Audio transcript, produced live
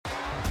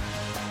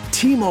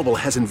T-Mobile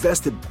has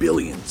invested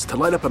billions to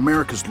light up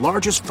America's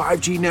largest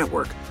 5G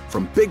network,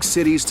 from big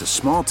cities to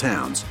small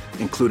towns,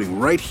 including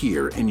right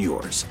here in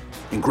yours.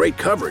 And great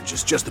coverage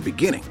is just the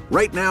beginning.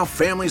 Right now,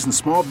 families and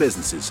small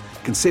businesses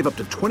can save up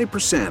to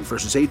 20%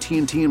 versus AT&T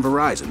and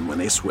Verizon when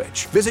they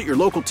switch. Visit your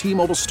local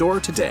T-Mobile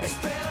store today.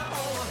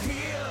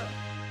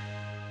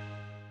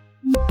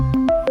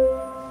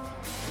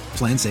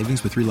 Plan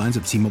savings with 3 lines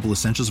of T-Mobile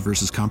Essentials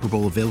versus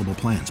comparable available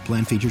plans.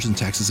 Plan features and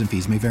taxes and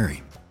fees may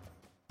vary.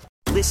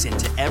 Listen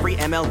to every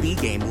MLB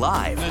game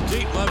live. In the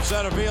deep left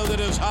center field, it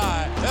is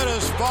high, it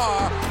is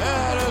far,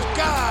 it is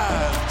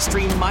gone.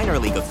 Stream minor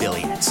league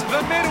affiliates.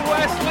 The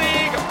Midwest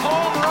League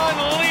home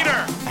run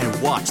leader.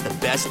 And watch the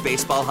best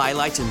baseball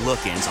highlights and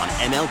look-ins on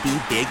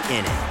MLB Big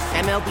Inning.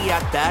 MLB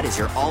At Bat is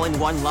your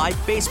all-in-one live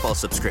baseball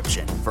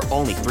subscription for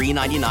only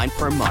 $3.99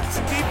 per month.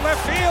 Deep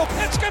left field,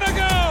 it's gonna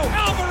go.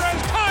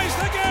 Alvarez ties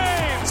the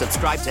game.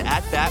 Subscribe to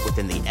At Bat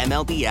within the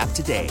MLB app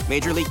today.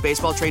 Major League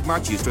Baseball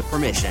trademarks used with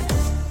permission.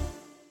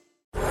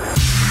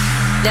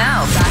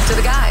 Now, back to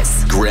the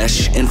guys.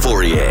 Gresh and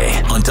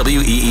Fourier on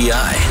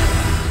WEEI.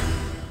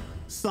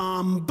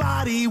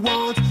 Somebody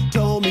once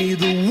told me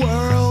the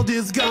world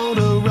is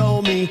gonna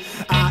roll me.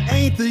 I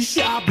ain't the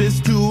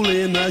sharpest tool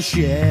in the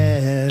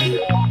shed.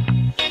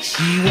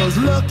 She was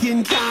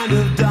looking kind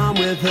of dumb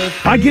with her.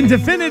 I can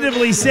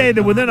definitively say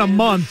that within a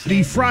month,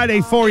 the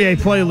Friday Fourier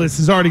playlist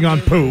has already gone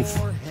poof.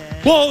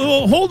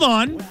 Well, hold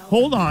on.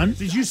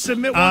 Did you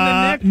submit one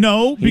to Nick?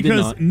 No,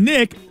 because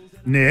Nick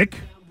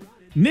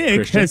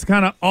Christian has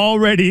kind of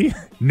already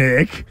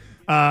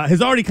has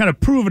already kind of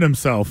proven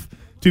himself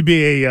to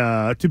be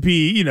like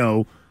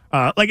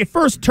at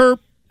first Terp,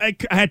 I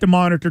had to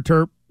monitor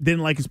Terp,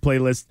 didn't like his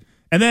playlist,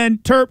 and then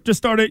Terp just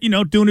started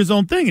doing his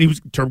own thing, and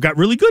Terp got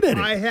really good at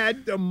it. I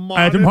had to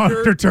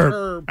monitor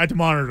Terp. I had to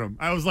monitor him.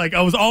 I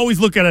was always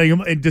looking at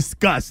him in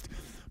disgust,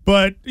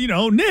 but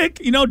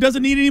Nick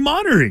doesn't need any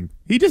monitoring.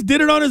 He just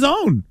did it on his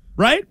own.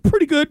 Right?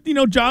 Pretty good,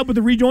 job with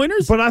the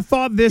rejoiners. But I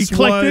thought this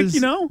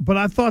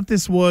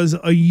was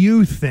a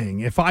you thing.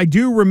 If I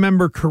do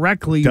remember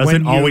correctly,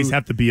 doesn't always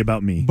have to be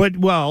about me. But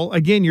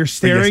again, you're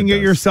staring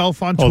at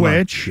yourself on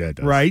Twitch, Yeah, it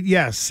does. right?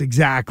 Yes,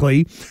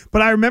 exactly.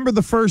 But I remember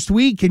the first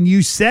week, and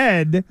you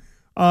said,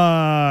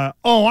 I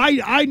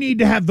need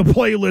to have the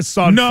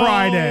playlists on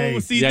Friday.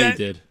 You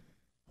did.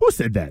 Who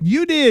said that?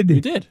 You did.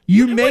 You did.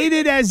 You made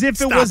it as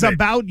if it was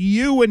about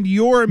you and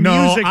your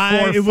music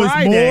for it was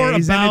Fridays, more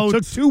about. and it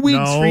took 2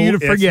 weeks for you to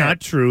forget. It's not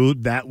true.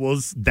 That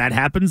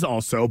happens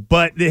also,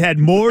 but it had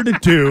more to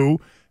do.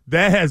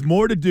 That has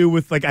more to do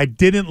with I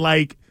didn't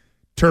like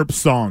Terp's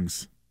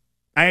songs.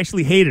 I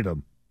actually hated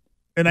them,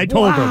 and I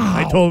told him.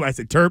 I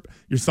said, Terp,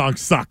 your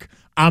songs suck.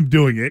 I'm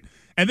doing it.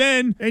 And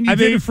then you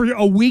did it for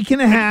a week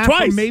and a half,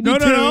 twice. Or maybe two.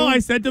 No. I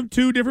sent them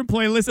 2 different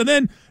playlists, and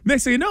then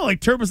next thing you know,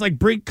 Terp was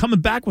coming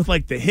back with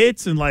the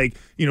hits and it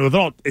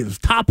was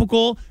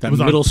topical. That it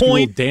was middle on school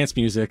point. dance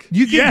music.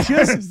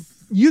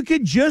 You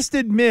could just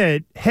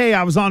admit, hey,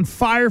 I was on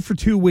fire for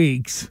 2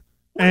 weeks.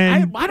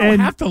 I don't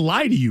have to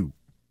lie to you.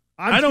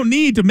 I don't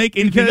need to make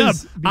anything up.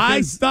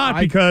 I stopped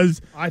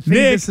because I think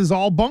this is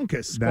all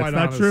bunkus. That's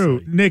not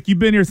true. Nick, you've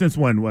been here since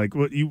when? What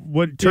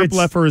Terp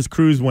left for his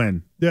cruise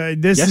when?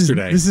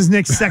 Yesterday. This is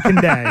Nick's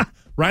second day.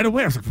 Right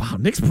away, I was like, wow,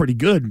 Nick's pretty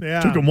good.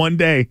 Yeah. Took him 1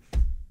 day.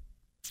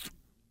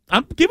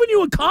 I'm giving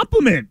you a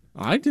compliment.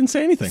 I didn't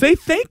say anything. Say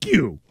thank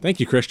you.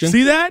 Thank you, Christian.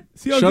 See that?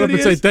 See how Shut good up he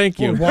and say is? thank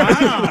you.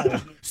 Wow.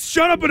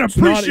 Shut up and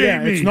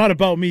appreciate me. It's not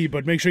about me,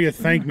 but make sure you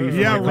thank me. For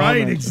Yeah, my right.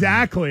 comment.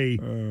 Exactly.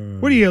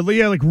 What are you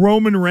like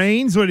Roman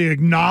Reigns? What do you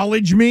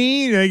acknowledge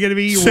me? Are you going to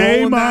be say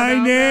rolling my that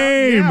out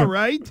name? Now? Yeah,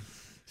 right.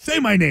 Say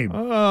my name.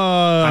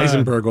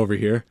 Heisenberg over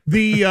here.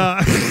 The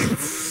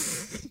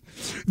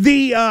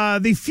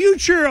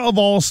future of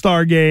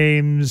All-Star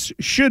games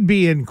should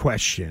be in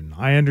question.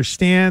 I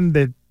understand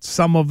that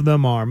some of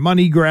them are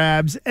money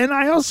grabs, and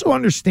I also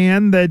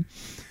understand that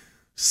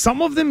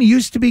some of them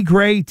used to be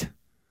great.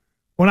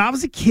 When I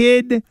was a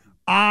kid,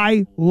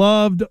 I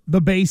loved the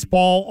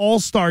baseball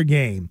All-Star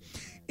game,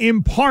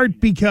 in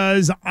part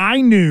because I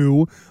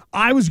knew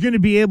I was going to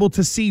be able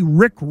to see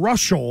Rick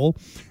Russell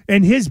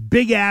and his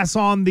big ass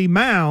on the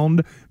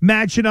mound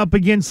matching up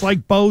against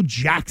Bo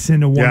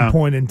Jackson at one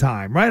point in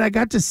time, right? I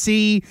got to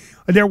see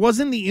there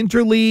wasn't the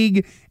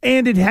interleague,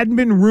 and it hadn't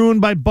been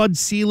ruined by Bud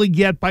Selig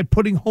yet by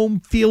putting home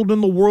field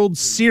in the World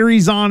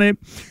Series on it,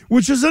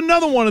 which is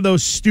another one of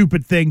those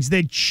stupid things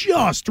that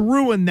just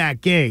ruined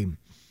that game.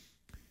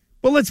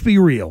 But let's be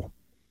real.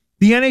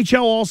 The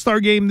NHL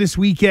All-Star game this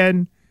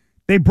weekend,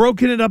 they've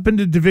broken it up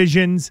into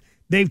divisions.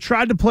 They've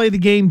tried to play the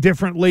game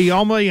differently,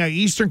 almost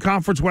Eastern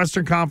Conference,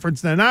 Western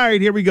Conference. Then, all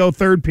right, here we go,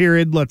 third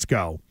period, let's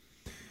go.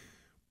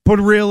 But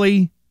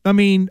really, I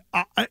mean,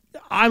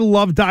 I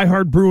love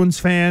diehard Bruins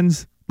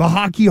fans, the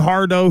hockey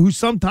hardo, who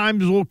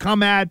sometimes will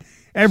come at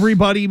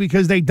everybody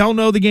because they don't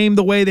know the game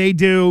the way they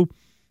do.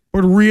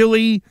 But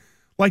really,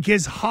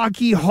 is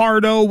hockey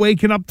hardo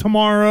waking up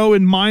tomorrow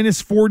in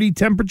minus 40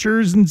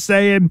 temperatures and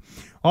saying,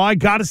 I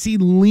got to see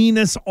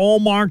Linus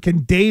Ullmark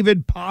and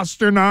David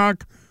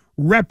Pastrnak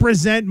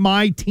represent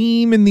my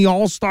team in the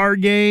All-Star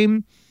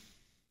game?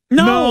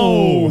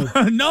 No.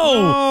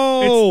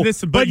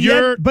 But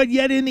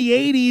yet in the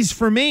 80s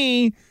for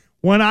me,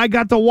 when I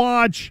got to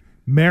watch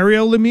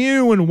Mario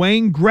Lemieux and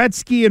Wayne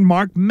Gretzky and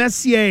Mark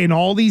Messier and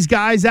all these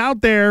guys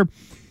out there,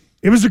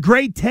 it was a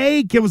great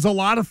take. It was a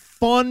lot of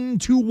fun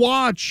to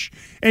watch.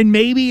 And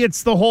maybe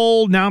it's the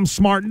whole, now I'm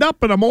smartened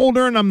up and I'm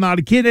older and I'm not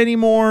a kid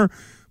anymore.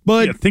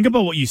 But think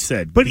about what you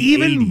said. But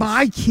even 80s.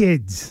 My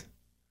kids.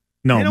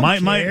 No, they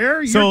don't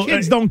care. Your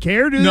kids don't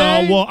care, do they?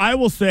 No, well, I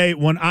will say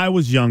when I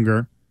was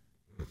younger,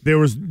 there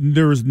was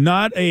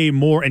not a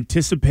more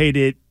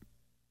anticipated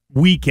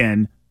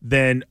weekend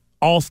than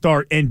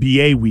All-Star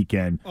NBA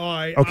weekend.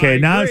 I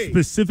now agree.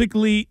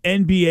 Specifically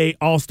NBA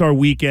All-Star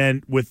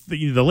weekend with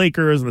the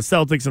Lakers and the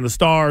Celtics and the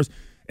Stars,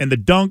 and the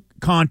dunk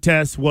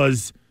contest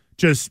was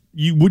just,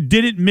 you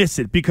didn't miss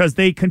it because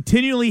they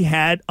continually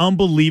had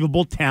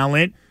unbelievable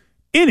talent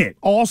in it.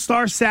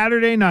 All-Star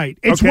Saturday night.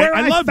 It's where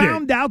I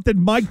found out that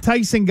Mike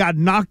Tyson got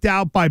knocked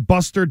out by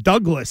Buster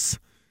Douglas.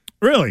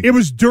 Really? It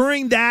was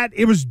during that.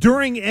 It was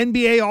during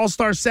NBA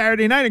All-Star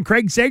Saturday night, and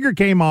Craig Sager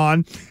came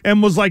on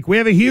and was like, we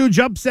have a huge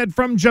upset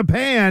from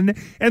Japan,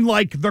 and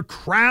like the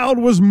crowd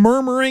was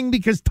murmuring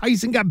because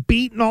Tyson got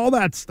beat and all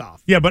that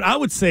stuff. Yeah, but I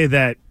would say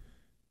that,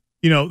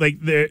 like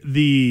there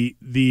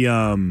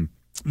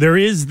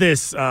is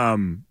this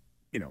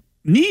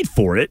need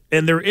for it,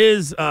 and there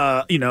is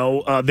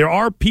there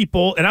are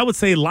people, and I would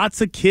say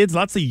lots of kids,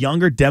 lots of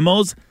younger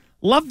demos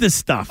love this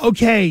stuff.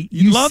 Okay,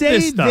 you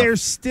say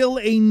there's still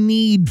a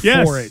need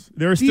for it.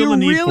 There's still a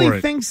need for it. Do you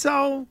really think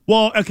so?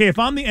 Well, okay, if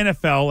I'm the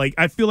NFL,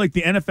 I feel like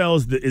the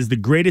NFL is the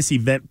greatest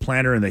event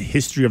planner in the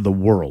history of the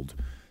world.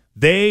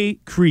 They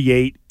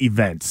create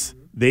events.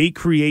 They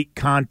create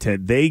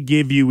content. They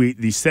give you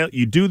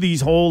you do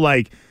these whole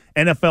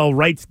NFL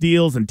rights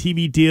deals and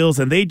TV deals,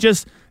 and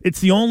it's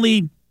the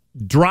only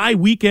dry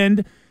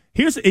weekend.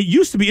 It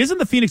used to be, isn't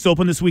the Phoenix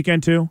Open this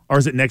weekend too? Or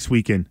is it next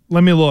weekend?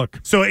 Let me look.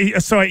 So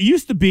it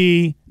used to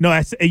be,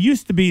 since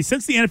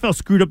the NFL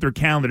screwed up their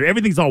calendar,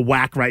 everything's all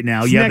whack right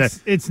now.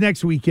 It's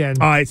next weekend.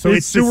 All right, so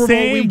it's Super the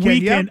same Bowl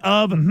weekend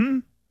of. Mm-hmm.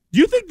 Do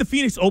you think the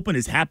Phoenix Open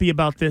is happy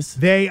about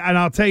this? And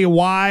I'll tell you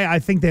why. I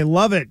think they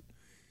love it.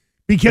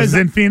 Because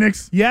in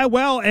Phoenix? Yeah,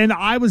 well, and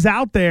I was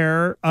out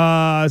there.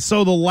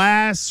 So the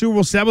last Super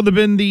Bowl, that would have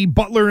been the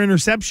Butler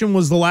interception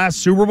was the last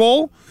Super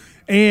Bowl.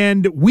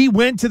 And we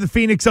went to the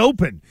Phoenix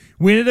Open.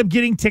 We ended up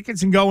getting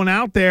tickets and going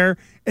out there,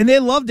 and they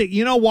loved it.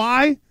 You know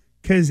why?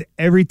 Because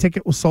every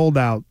ticket was sold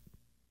out.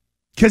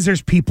 Because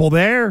there's people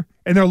there,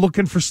 and they're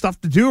looking for stuff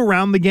to do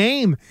around the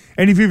game.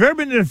 And if you've ever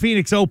been to the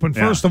Phoenix Open,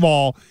 first of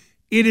all,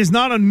 it is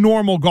not a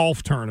normal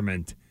golf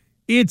tournament.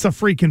 It's a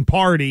freaking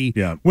party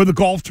with a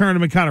golf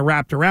tournament kind of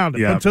wrapped around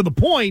it. But to the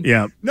point,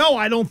 no,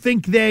 I don't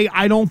think they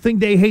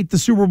hate the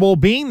Super Bowl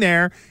being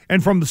there.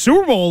 And from the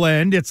Super Bowl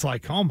end, it's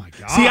like, oh my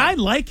God. See, I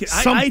like it.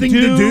 Something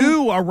to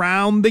do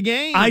around the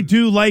game. I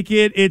do like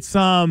it. It's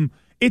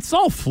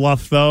all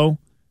fluff though.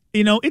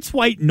 It's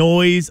white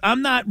noise.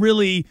 I'm not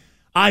really,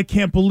 I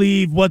can't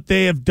believe what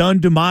they have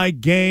done to my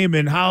game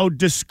and how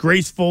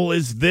disgraceful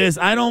is this.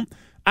 I don't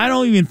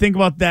even think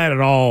about that at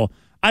all.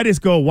 I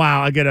just go,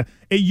 wow, it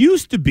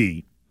used to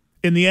be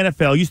in the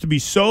NFL, used to be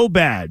so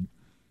bad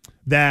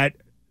that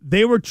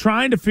they were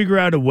trying to figure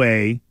out a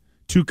way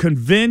to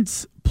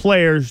convince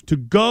players to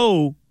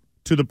go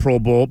to the Pro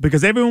Bowl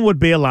because everyone would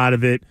bail out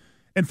of it.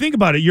 And think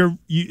about it.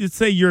 Let's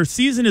say your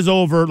season is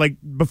over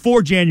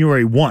before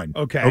January 1.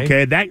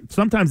 Okay.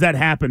 Sometimes that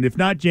happened. If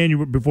not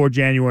before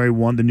January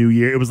 1, the new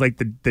year, it was like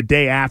the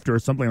day after or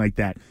something like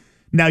that.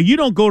 Now, you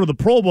don't go to the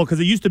Pro Bowl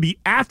because it used to be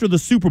after the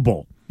Super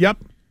Bowl. Yep.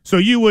 So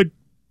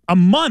a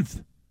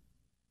month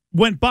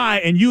went by,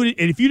 and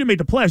if you didn't make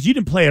the playoffs, you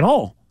didn't play at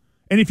all.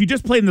 And if you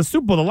just played in the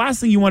Super Bowl, the last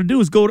thing you want to do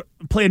is go to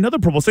play another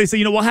Pro Bowl. So they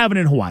say, we'll have it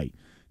in Hawaii.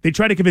 They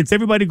try to convince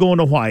everybody to go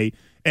into Hawaii,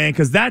 and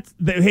because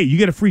hey, you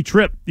get a free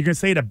trip. You're going to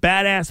stay at a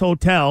badass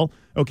hotel.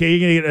 Okay,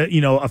 you're going to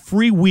get a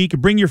free week.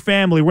 Bring your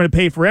family. We're going to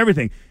pay for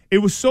everything. It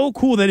was so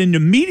cool that in the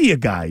media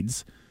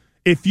guides,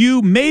 if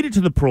you made it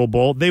to the Pro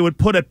Bowl, they would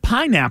put a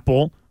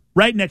pineapple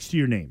right next to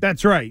your name.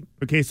 That's right.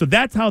 Okay, so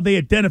that's how they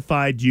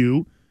identified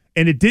you.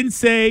 And it didn't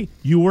say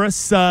you were a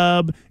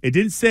sub. It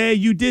didn't say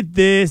you did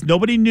this.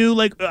 Nobody knew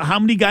how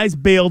many guys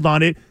bailed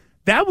on it.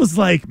 That was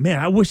man,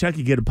 I wish I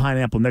could get a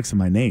pineapple next to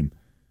my name.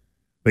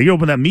 But you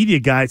open that media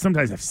guide,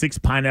 sometimes have 6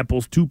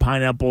 pineapples, 2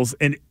 pineapples,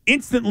 and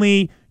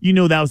instantly you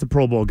know that was the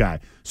Pro Bowl guy.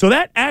 So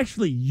that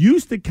actually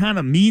used to kind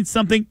of mean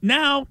something.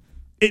 Now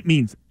it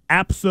means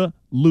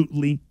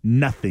absolutely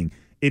nothing.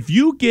 If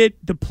you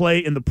get to play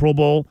in the Pro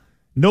Bowl,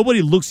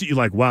 nobody looks at you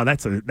like, wow,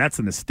 that's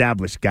an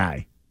established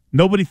guy.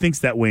 Nobody thinks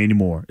that way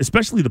anymore,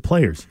 especially the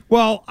players.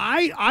 Well,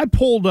 I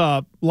pulled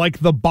up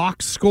the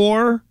box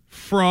score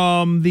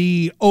from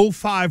the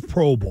 05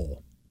 Pro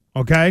Bowl.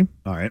 Okay?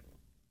 All right.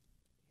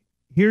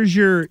 Here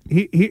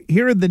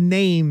are the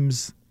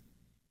names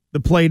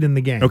that played in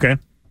the game. Okay.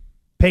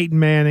 Peyton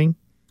Manning.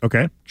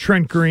 Okay.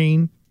 Trent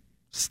Green.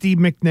 Steve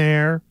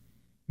McNair.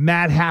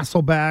 Matt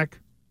Hasselbeck.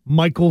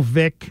 Michael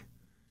Vick.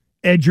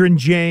 Edgerrin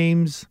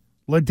James.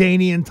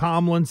 LaDainian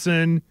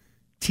Tomlinson.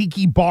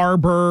 Tiki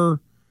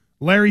Barber.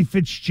 Larry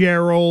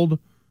Fitzgerald,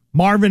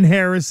 Marvin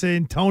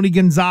Harrison, Tony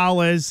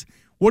Gonzalez.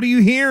 What are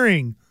you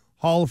hearing?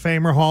 Hall of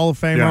Famer, Hall of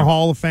Famer, Yeah.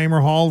 Hall of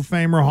Famer, Hall of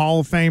Famer,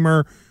 Hall of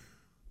Famer.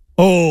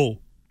 Oh,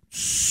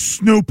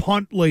 Snoop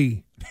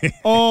Huntley.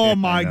 Oh,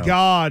 my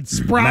God.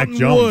 Sprouting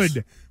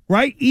Wood.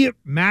 Right?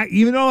 Mac,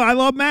 even though I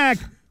love Mac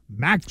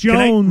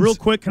Jones. Real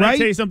quick, can I right?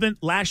 tell you something?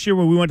 Last year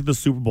when we went to the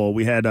Super Bowl,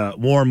 we had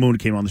Warren Moon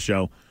came on the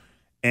show,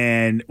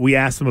 and we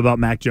asked him about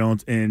Mac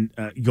Jones and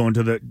going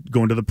to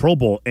the Pro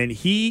Bowl, and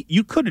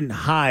you couldn't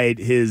hide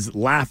his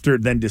laughter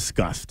than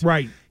disgust.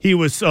 Right. He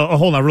was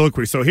hold on real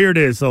quick. So here it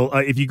is. So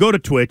if you go to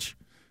Twitch,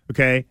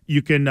 okay,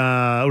 you can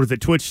what is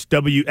it? Twitch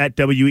at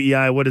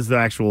WEI. What is the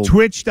actual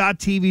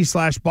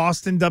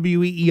Twitch.tv/Boston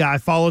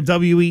WEEI. Follow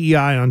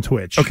WEEI on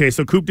Twitch. Okay,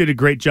 so Coop did a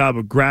great job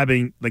of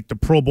grabbing like the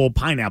Pro Bowl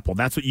pineapple.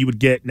 That's what you would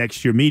get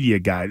next year, media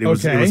guide. It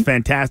was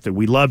fantastic.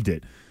 We loved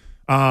it.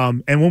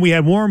 And when we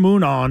had Warren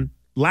Moon on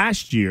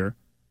last year,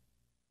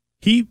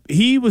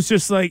 he was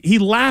just like, he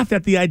laughed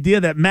at the idea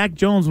that Mac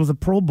Jones was a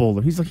Pro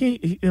Bowler. He's like,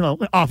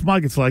 off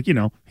mic, it's like,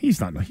 he's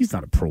not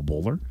a Pro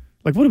Bowler.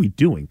 Like, what are we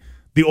doing?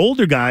 The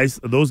older guys,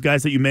 those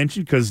guys that you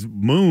mentioned, because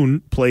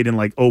Moon played in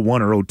like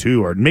 01 or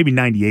 02 or maybe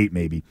 98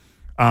 maybe.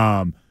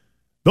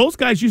 Those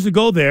guys used to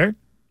go there.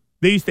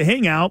 They used to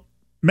hang out,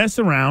 mess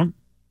around,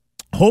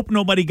 hope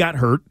nobody got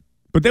hurt,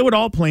 but they would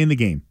all play in the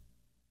game.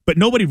 But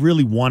nobody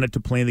really wanted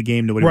to play in the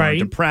game. Nobody wanted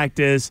to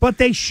practice. But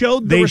they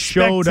showed the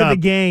respect to the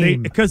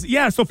game.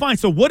 So fine.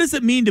 So what does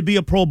it mean to be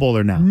a Pro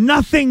Bowler now?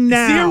 Nothing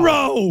now.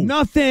 Zero.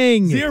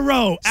 Nothing.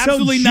 Zero.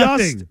 Absolutely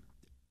nothing.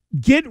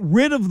 Get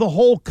rid of the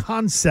whole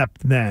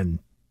concept then.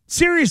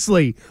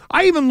 Seriously.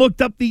 I even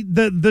looked up the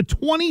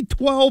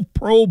 2012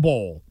 Pro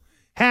Bowl.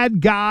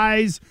 Had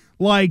guys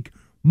like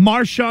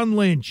Marshawn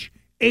Lynch,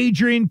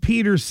 Adrian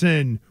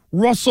Peterson,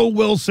 Russell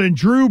Wilson,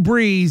 Drew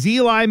Brees,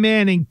 Eli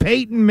Manning,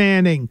 Peyton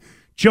Manning,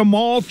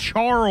 Jamal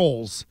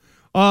Charles,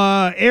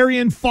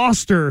 Arian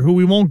Foster, who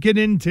we won't get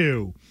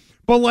into.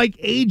 But like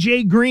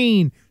A.J.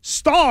 Green,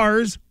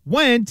 stars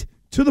went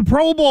to the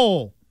Pro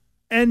Bowl.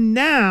 And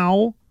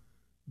now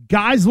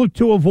guys look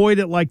to avoid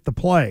it like the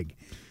plague.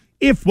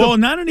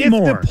 Not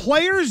anymore. If the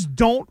players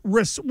don't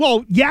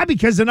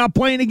because they're not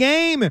playing a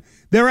game.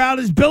 They're out,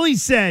 as Billy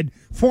said,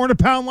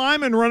 400-pound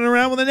lineman running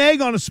around with an egg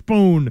on a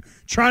spoon,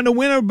 trying to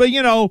win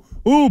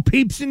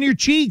peeps in your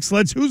cheeks.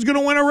 Who's going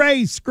to win a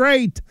race?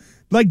 Great.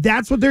 Like,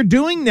 that's what they're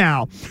doing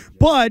now.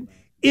 But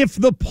if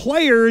the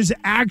players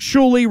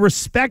actually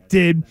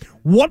respected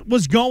what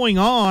was going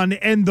on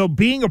and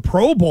being a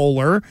Pro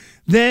Bowler,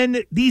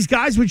 then these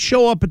guys would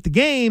show up at the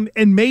game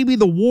and maybe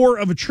the war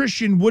of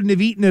attrition wouldn't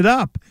have eaten it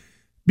up.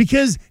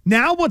 Because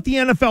now what the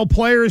NFL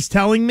player is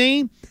telling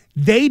me,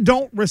 they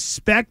don't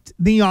respect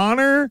the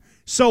honor,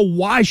 so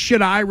why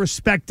should I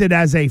respect it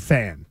as a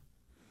fan?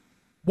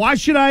 Why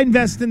should I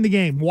invest in the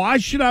game? Why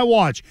should I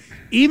watch?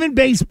 Even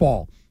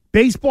baseball.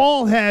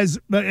 Baseball has,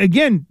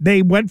 again,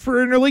 they went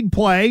for interleague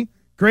play.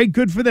 Great,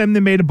 good for them. They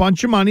made a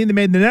bunch of money. They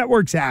made the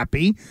networks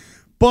happy.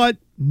 But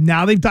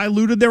now they've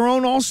diluted their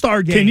own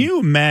all-star game. Can you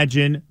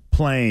imagine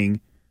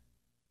playing,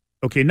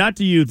 okay, not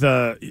to use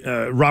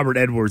Robert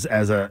Edwards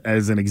as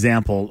an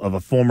example of a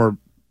former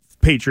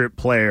Patriot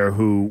player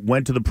who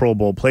went to the Pro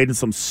Bowl, played in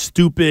some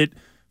stupid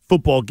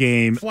football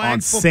game on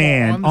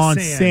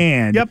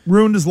sand. Yep,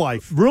 ruined his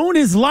life.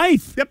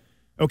 Yep.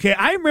 Okay,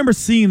 I remember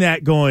seeing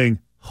that going,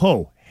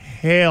 oh,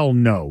 hell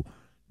no.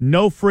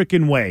 No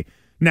freaking way.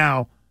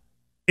 Now,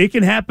 it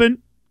can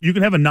happen. You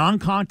can have a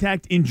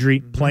non-contact injury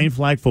playing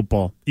flag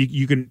football.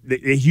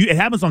 It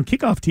happens on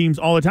kickoff teams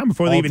all the time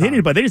before they even hit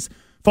it, but they just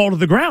fall to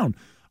the ground.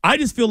 I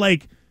just feel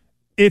like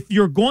if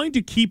you're going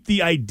to keep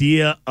the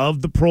idea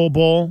of the Pro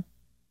Bowl,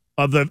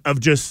 of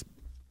just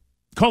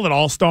call it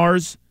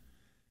all-stars,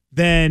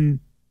 then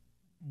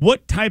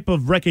what type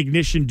of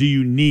recognition do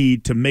you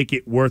need to make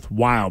it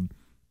worthwhile?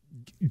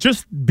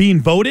 Just being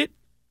voted,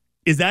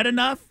 is that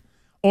enough?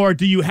 Or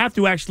do you have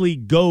to actually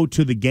go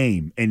to the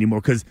game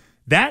anymore? Because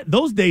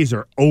those days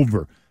are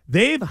over.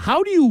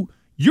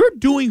 You're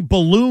doing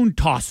balloon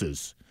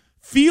tosses,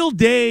 field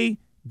day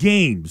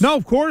games. No,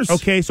 of course.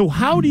 Okay, so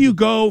how do you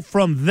go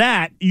from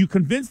that, you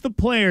convince the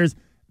players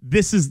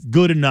this is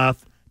good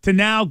enough, to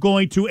now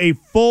going to a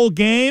full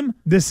game?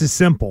 This is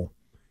simple.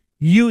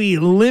 You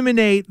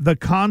eliminate the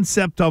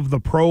concept of the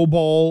Pro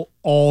Bowl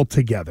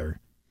altogether.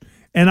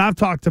 And I've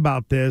talked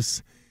about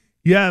this.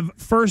 You have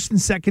first and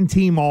second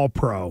team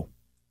All-Pro.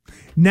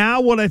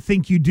 Now what I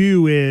think you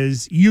do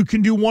is you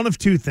can do one of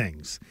two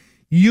things.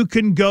 You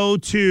can go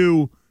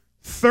to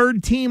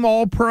third team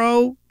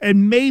All-Pro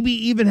and maybe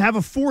even have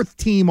a fourth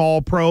team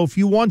All-Pro if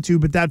you want to,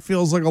 but that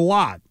feels like a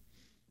lot.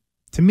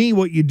 To me,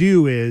 what you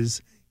do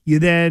is you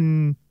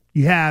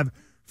have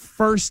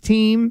first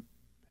team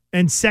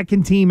and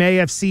second team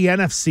AFC,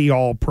 NFC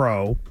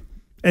All-Pro.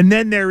 And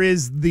then there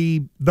is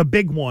the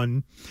big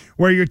one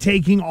where you're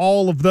taking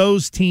all of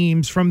those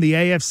teams from the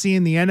AFC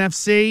and the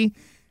NFC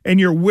and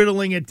you're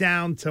whittling it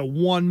down to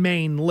one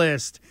main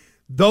list.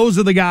 Those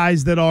are the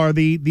guys that are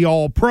the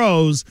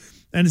All-Pros.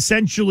 And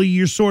essentially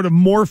you're sort of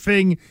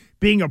morphing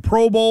being a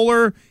Pro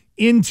Bowler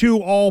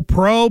into All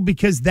Pro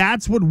because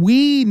that's what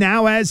we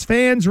now as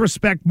fans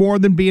respect more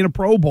than being a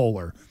Pro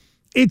Bowler.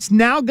 It's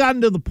now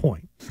gotten to the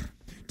point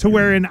to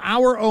where in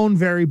our own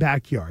very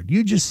backyard,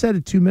 you just said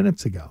it 2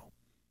 minutes ago.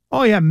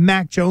 Oh, yeah,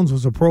 Mac Jones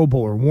was a Pro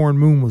Bowler. Warren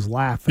Moon was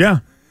laughing. Yeah.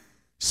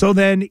 So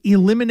then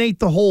eliminate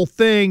the whole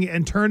thing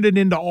and turn it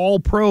into All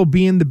Pro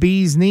being the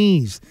bee's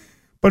knees.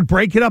 But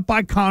break it up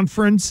by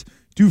conference,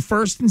 do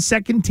first and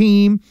second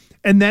team,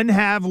 and then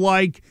have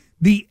like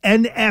the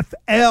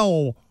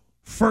NFL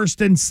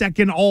first and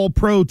second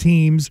All-Pro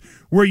teams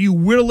where you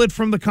whittle it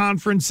from the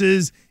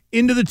conferences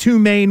into the two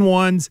main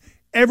ones.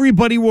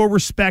 Everybody will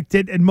respect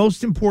it. And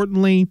most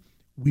importantly,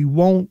 we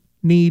won't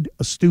need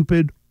a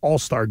stupid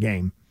All-Star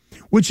game,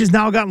 which has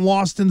now gotten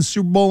lost in the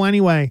Super Bowl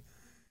anyway.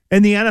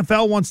 And the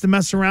NFL wants to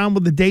mess around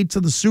with the dates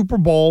of the Super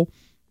Bowl.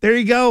 There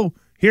you go.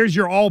 Here's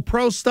your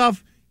All-Pro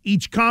stuff.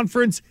 Each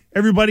conference,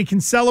 everybody can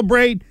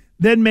celebrate,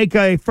 then make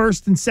a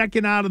first and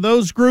second out of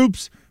those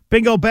groups.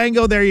 Bingo,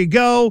 bango, there you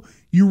go.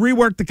 You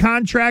rework the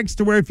contracts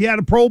to where if you had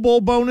a Pro Bowl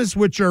bonus,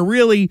 which are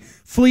really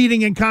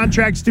fleeting in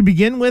contracts to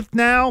begin with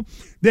now,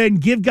 then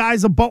give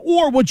guys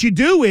or what you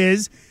do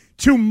is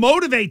to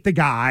motivate the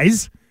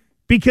guys,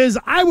 because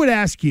I would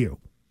ask you,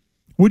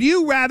 would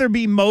you rather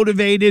be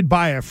motivated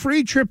by a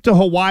free trip to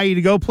Hawaii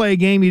to go play a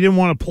game you didn't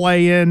want to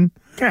play in?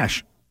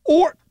 Cash.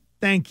 Or,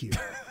 thank you.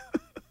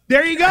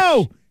 There you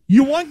go.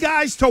 You want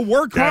guys to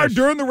work hard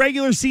during the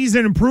regular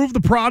season, improve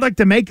the product,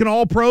 and make an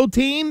All-Pro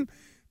team?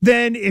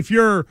 Then if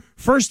you're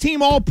first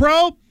team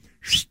All-Pro,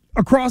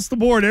 across the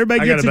board,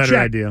 everybody gets a check. I got a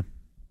better idea.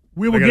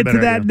 We will get to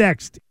that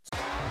next.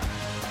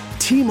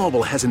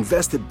 T-Mobile has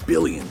invested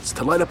billions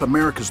to light up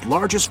America's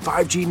largest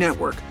 5G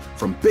network,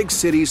 from big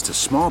cities to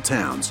small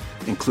towns,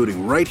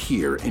 including right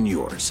here in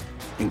yours.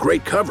 And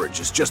great coverage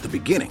is just the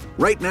beginning.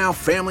 Right now,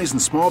 families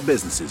and small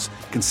businesses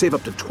can save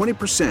up to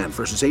 20%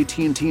 versus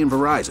AT&T and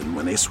Verizon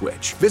when they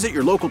switch. Visit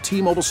your local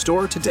T-Mobile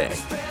store today.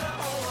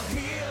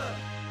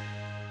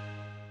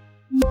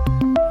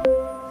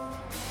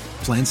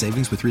 Plan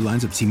savings with 3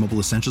 lines of T-Mobile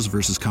Essentials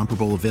versus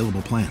comparable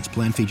available plans.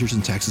 Plan features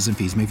and taxes and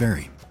fees may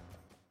vary.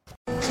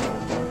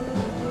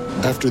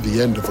 After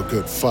the end of a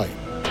good fight,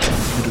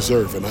 you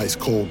deserve an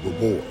ice-cold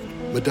reward.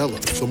 Modelo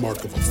is the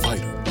mark of a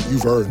fighter.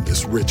 You've earned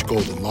this rich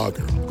golden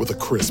lager with a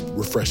crisp,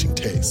 refreshing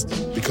taste.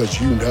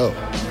 Because you know,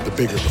 the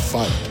bigger the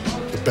fight,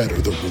 the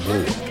better the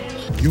reward.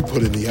 You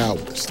put in the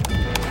hours,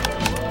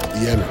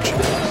 the energy,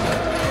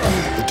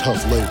 the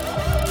tough labor.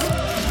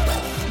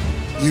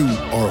 You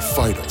are a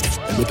fighter,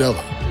 and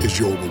Modelo is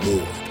your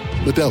reward.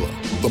 Modelo,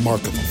 the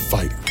mark of a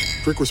fighter.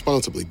 Drink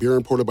responsibly. Beer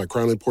imported by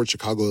Crown Imports,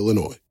 Chicago,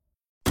 Illinois.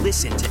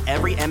 Listen to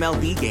every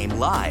MLB game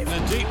live.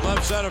 In the deep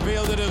left center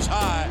field, it is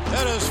high,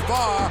 it is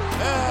far,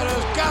 it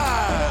is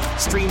gone.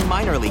 Stream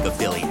minor league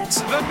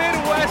affiliates. The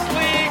Midwest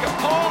League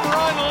home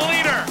run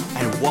leader.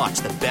 And watch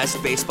the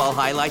best baseball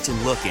highlights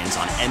and look-ins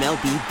on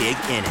MLB Big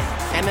Inning.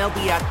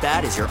 MLB At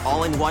Bat is your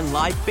all-in-one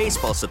live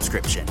baseball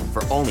subscription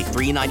for only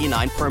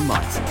 $3.99 per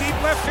month.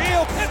 Deep left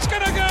field, it's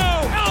gonna go.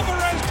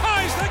 Alvarez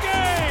ties the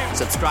game.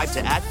 Subscribe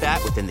to At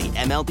Bat within the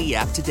MLB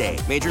app today.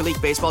 Major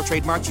League Baseball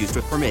trademarks used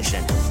with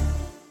permission.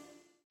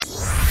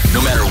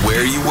 No matter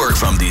where you work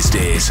from these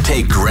days,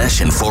 take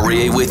Gresh and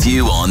Fourier with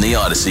you on the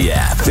Odyssey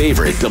app.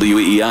 Favorite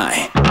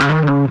WEEI.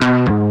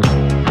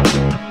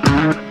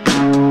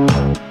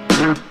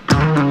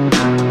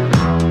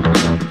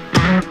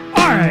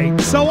 All right,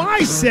 so I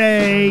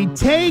say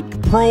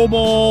take Pro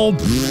Bowl,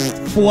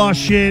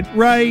 flush it,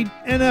 right?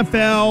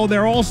 NFL,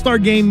 their All-Star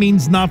game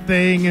means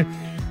nothing.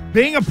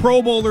 Being a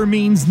Pro Bowler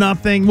means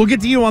nothing. We'll get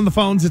to you on the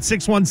phones at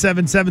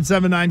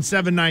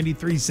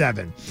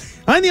 617-779-7937.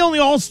 I think the only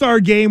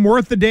All-Star game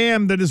worth the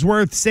damn that is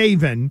worth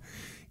saving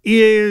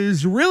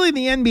is really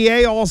the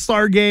NBA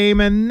All-Star game,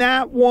 and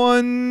that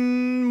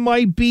one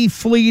might be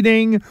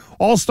fleeting.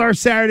 All-Star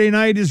Saturday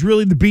night is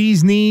really the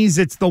bee's knees.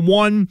 It's the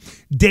one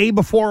day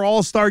before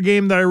All-Star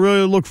game that I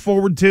really look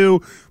forward to.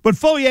 But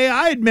Fourier,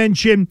 I had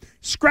mentioned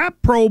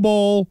scrap Pro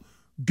Bowl,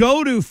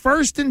 go to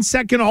first and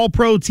second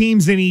All-Pro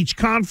teams in each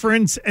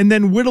conference, and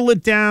then whittle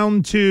it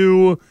down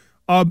to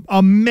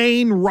a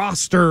main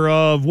roster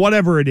of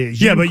whatever it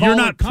is. Yeah, but you're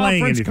not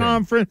playing anything.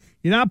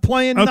 You're not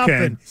playing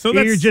nothing. So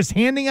you're just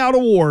handing out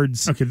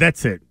awards. Okay,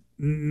 that's it.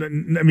 I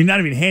mean,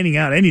 not even handing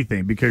out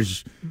anything,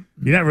 because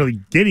you're not really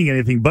getting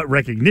anything but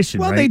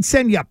recognition, well, right? They'd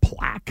send you a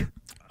plaque.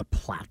 A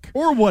plaque.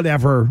 Or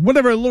whatever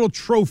little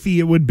trophy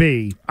it would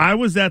be. I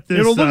was at this.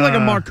 It'll look like a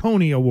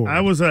Marconi Award.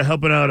 I was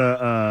helping out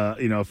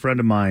a friend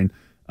of mine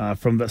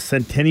from the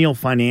Centennial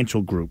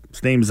Financial Group.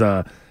 His name's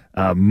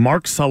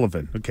Mark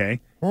Sullivan. Okay.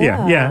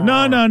 Yeah.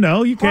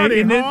 No. You can't.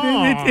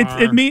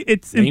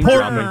 It's Name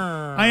important.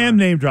 dropping. I am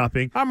name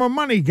dropping. I'm a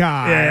money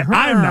guy. Yeah,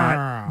 I'm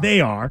not. They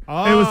are. It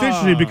was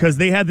interesting because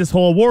they had this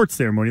whole award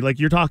ceremony, like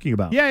you're talking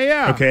about.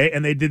 Yeah. Okay,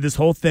 and they did this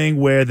whole thing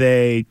where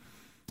they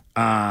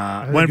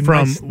went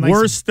from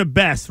worst to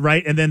best,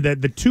 right? And then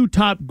the two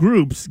top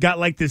groups got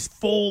like this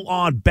full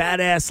on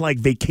badass like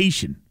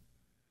vacation.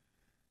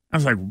 I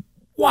was like,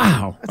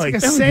 Wow, That's like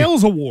a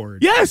sales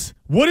award. Yes.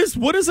 What is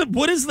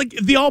like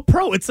the All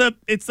Pro? It's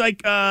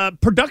like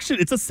production.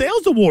 It's a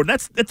sales award.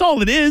 That's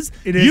all it is.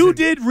 You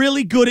did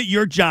really good at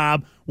your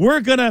job.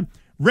 We're gonna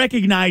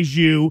recognize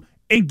you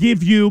and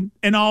give you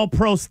an All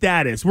Pro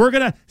status. We're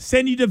gonna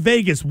send you to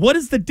Vegas. What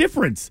is the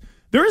difference?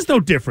 There is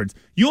no difference.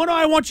 You know what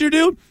I want you to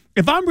do?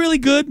 If I'm really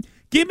good,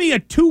 give me a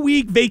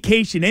 2-week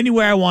vacation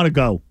anywhere I want to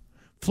go.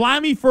 Fly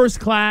me first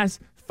class.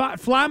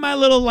 Fly my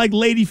little like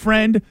lady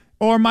friend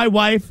or my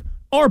wife.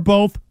 Or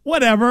both,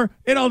 whatever.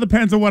 It all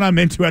depends on what I'm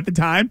into at the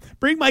time.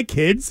 Bring my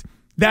kids.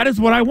 That is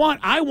what I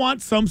want. I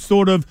want some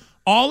sort of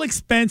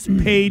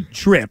all-expense-paid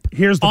trip.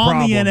 Here's the on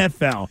problem. the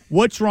NFL.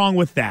 What's wrong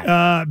with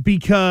that?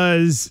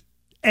 Because,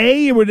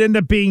 A, it would end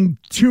up being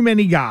too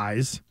many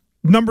guys.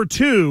 Number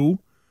two,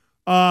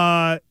 the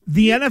NFL.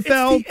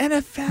 It's the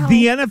NFL.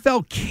 The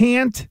NFL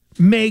can't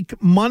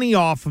make money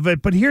off of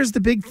it. But here's the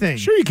big thing.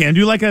 Sure you can.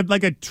 Do like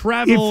a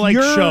travel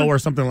show or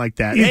something like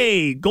that.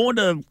 Hey, going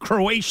to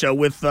Croatia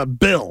with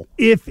Bill.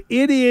 If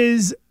it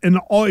is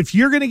if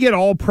you're going to get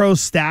All-Pro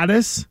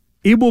status,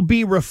 it will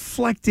be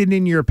reflected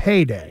in your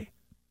payday.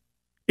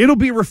 It'll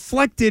be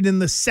reflected in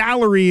the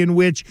salary in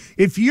which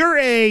if you're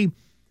a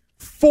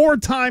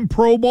 4-time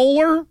Pro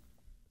Bowler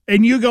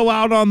and you go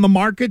out on the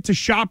market to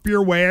shop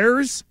your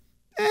wares,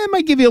 it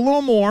might give you a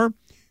little more.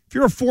 If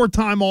you're a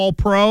 4-time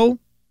All-Pro,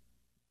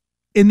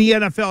 in the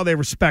NFL, they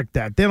respect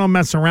that. They don't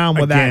mess around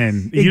with that.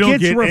 It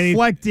gets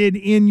reflected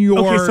in your...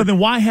 Okay, so then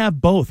why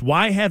have both?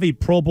 Why have a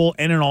Pro Bowl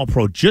and an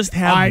All-Pro? Just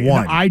have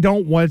one. I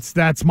don't...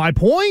 That's my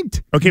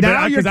point. Okay,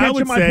 now but you're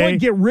catching my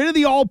point. Get rid of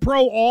the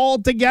All-Pro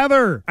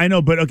altogether. I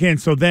know, but okay,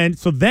 so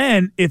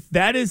then if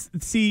that is...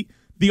 See,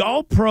 the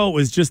All-Pro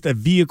is just a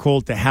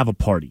vehicle to have a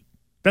party.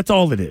 That's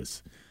all it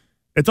is.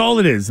 It's all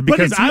it is.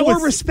 Because but it's more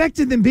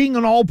respected than being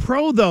an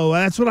All-Pro, though.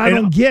 That's what I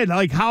don't get.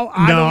 Like how?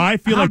 I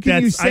feel how like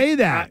can that's, you say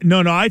that?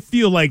 I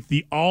feel like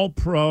the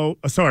All-Pro.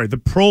 Sorry, the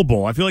Pro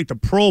Bowl. I feel like the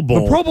Pro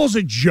Bowl. The Pro Bowl's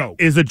a joke.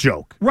 Is a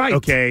joke, right?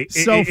 Okay,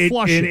 So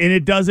flush it. And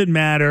it doesn't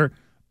matter.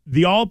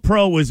 The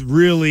All-Pro is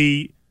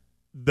really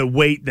the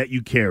weight that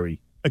you carry.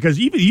 Because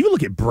even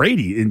look at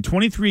Brady in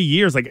 23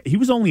 years. Like he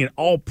was only an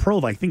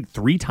All-Pro, I think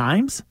 3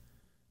 times.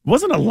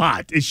 Wasn't a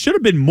lot. It should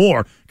have been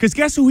more. Because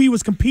guess who he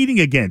was competing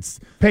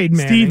against? Peyton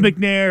Manning. Steve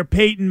McNair,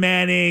 Peyton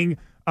Manning.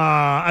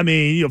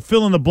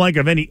 Fill in the blank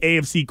of any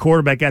AFC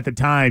quarterback at the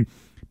time.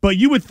 But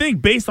you would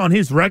think, based on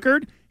his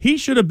record, he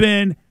should have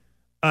been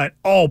an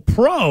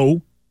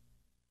All-Pro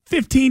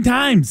 15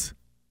 times.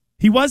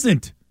 He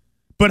wasn't.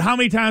 But how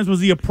many times was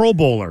he a Pro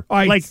Bowler?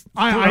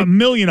 A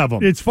million of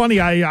them. It's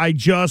funny. I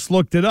just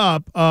looked it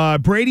up.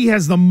 Brady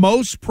has the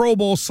most Pro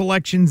Bowl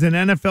selections in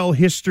NFL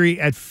history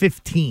at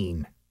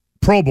 15.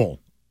 Pro Bowl.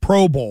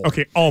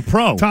 Okay,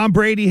 All-Pro. Tom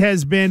Brady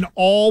has been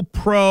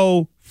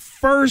All-Pro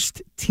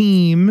first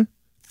team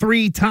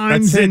 3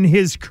 times in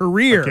his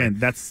career. Okay,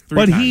 that's 3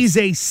 but times. he's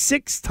a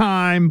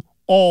 6-time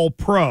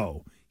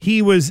All-Pro.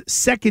 He was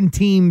second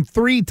team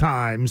 3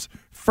 times,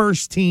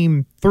 first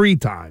team 3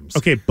 times.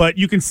 Okay, but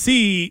you can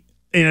see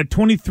in a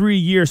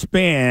 23-year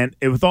span,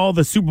 with all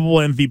the Super Bowl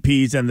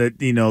MVPs and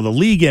the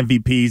league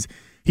MVPs,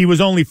 he was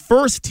only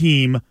first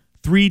team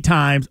 3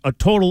 times, a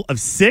total of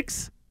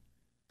 6.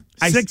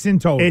 6 in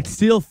total. It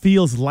still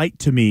feels light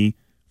to me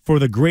for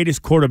the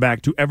greatest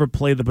quarterback to ever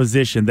play the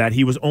position that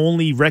he was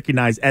only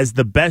recognized as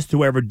the best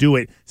to ever do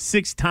it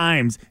 6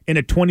 times in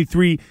a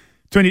 20.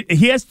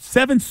 He has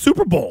 7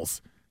 Super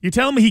Bowls. You're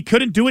telling me he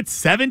couldn't do it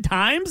 7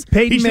 times?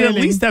 He should at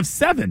least have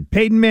 7.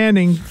 Peyton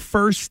Manning,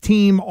 first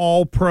team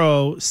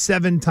All-Pro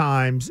 7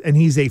 times, and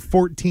he's a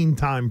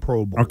 14-time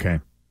Pro Bowl. Okay.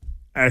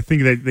 I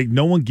think that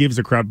no one gives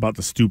a crap about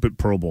the stupid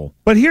Pro Bowl.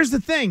 But here's the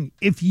thing.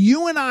 If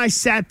you and I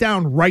sat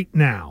down right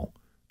now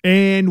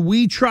and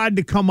we tried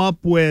to come up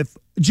with,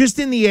 just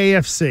in the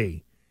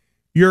AFC,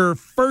 your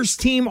first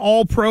team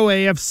All-Pro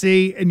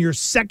AFC and your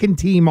second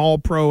team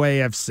All-Pro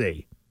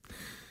AFC,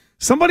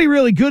 somebody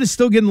really good is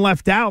still getting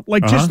left out.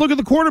 Just look at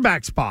the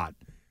quarterback spot.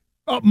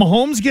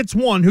 Mahomes gets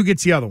one. Who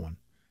gets the other one?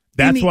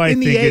 That's why I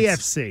think the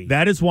AFC.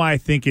 That is why I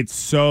think it's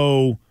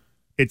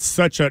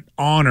such an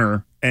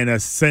honor and a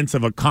sense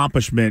of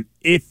accomplishment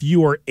if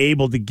you are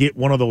able to get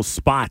one of those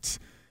spots.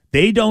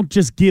 They don't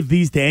just give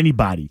these to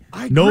anybody.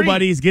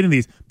 Nobody's getting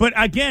these. But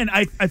again,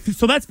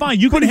 so that's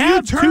fine. You can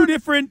have 2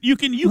 different. You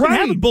can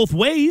have it both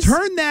ways.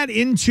 Turn that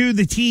into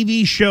the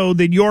TV show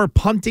that you're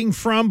punting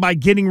from by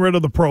getting rid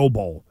of the Pro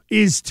Bowl.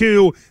 Is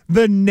to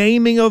the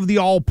naming of the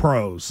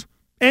All-Pros.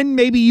 And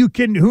maybe you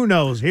can, who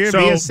knows, be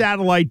a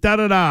satellite,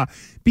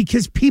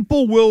 because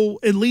people will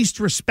at least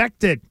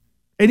respect it.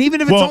 And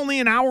even if it's only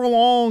an hour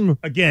long.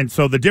 Again,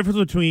 so the difference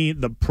between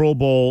the Pro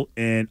Bowl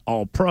and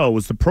All-Pro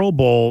is the Pro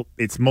Bowl,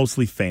 it's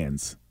mostly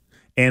fans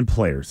and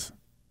players.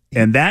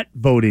 And that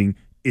voting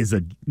is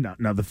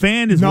now the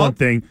fan is one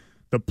thing.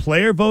 The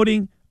player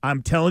voting,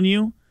 I'm telling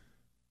you,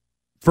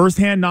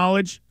 firsthand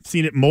knowledge,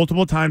 seen it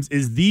multiple times,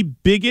 is the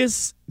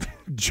biggest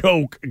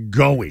joke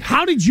going.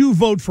 How did you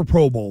vote for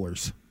Pro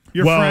Bowlers?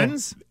 Your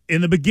friends?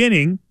 In the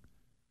beginning,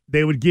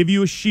 they would give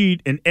you a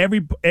sheet, and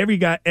every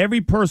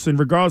person,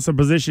 regardless of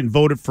position,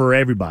 voted for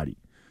everybody.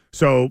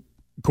 So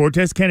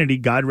Cortez Kennedy,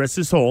 God rest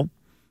his soul,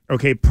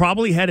 okay,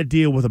 probably had to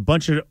deal with a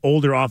bunch of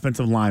older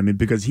offensive linemen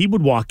because he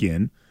would walk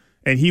in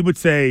and he would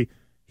say,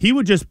 he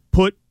would just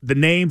put the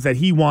names that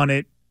he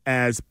wanted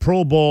as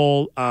Pro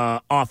Bowl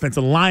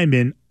offensive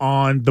linemen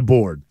on the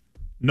board.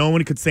 No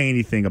one could say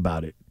anything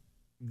about it.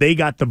 They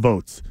got the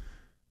votes.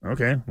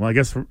 Okay, well, I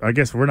guess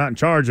we're not in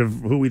charge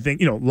of who we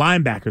think,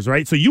 linebackers,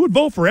 right? So you would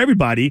vote for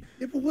everybody.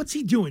 Yeah, but what's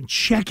he doing?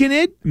 Checking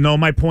it? No,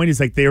 my point is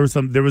like there was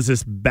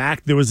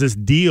this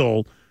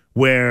deal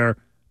where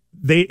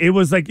it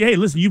was like, hey,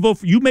 listen,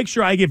 you make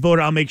sure I get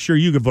voted, I'll make sure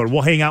you get voted.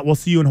 We'll hang out, we'll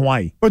see you in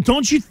Hawaii. But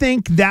don't you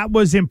think that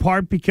was in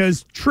part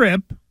because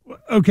Tripp,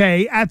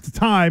 okay, at the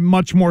time,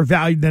 much more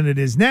valued than it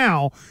is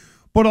now,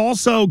 but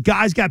also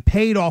guys got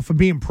paid off of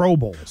being Pro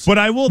Bowls. But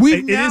I will.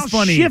 We've it now is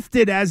funny.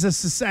 shifted as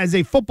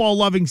a football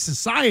loving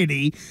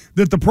society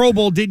that the Pro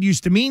Bowl did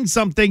used to mean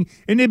something,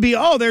 and it'd be,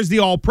 oh, there's the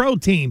All Pro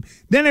team.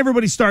 Then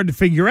everybody started to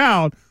figure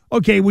out,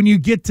 okay, when you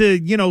get to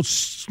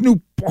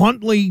Snoop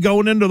Huntley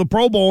going into the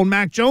Pro Bowl and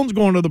Mac Jones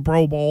going to the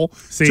Pro Bowl,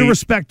 to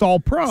respect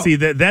All Pro. See,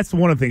 that's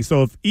one of the things.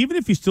 So even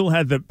if you still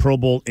had the Pro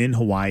Bowl in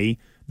Hawaii,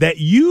 that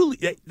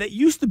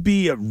used to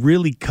be a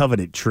really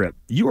coveted trip.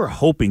 You were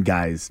hoping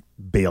guys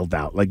bailed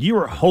out. Like you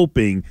were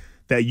hoping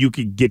that you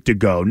could get to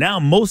go. Now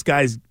most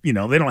guys, they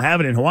don't have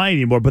it in Hawaii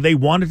anymore, but they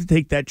wanted to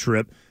take that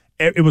trip.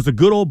 It was a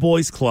good old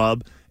boys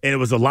club, and it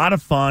was a lot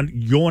of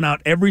fun going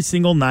out every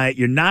single night.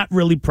 You're not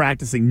really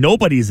practicing.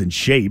 Nobody's in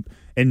shape,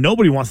 and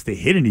nobody wants to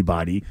hit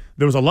anybody.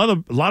 There was a lot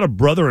of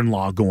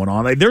brother-in-law going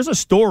on. Like, there's a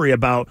story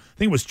about, I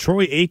think it was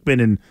Troy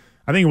Aikman and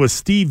I think it was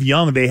Steve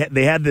Young. They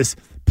had this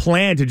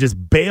plan to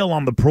just bail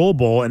on the Pro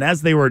Bowl, and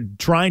as they were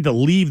trying to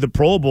leave the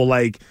Pro Bowl,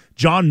 like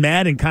John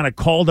Madden kind of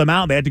called them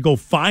out. They had to go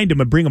find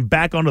him and bring him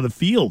back onto the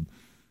field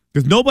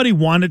because nobody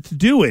wanted to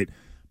do it.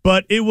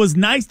 But it was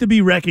nice to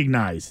be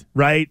recognized,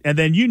 right? And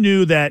then you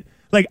knew that,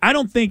 like, I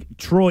don't think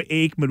Troy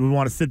Aikman would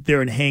want to sit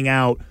there and hang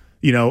out,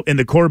 in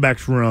the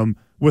quarterback's room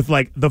with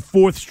like the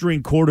fourth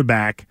string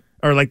quarterback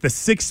or like the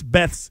sixth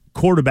best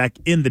quarterback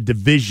in the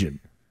division.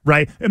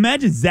 Right?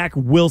 Imagine Zach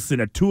Wilson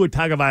or Tua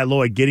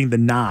Tagovailoa getting the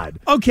nod.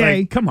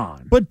 Okay. Like, come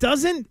on. But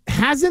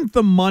hasn't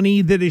the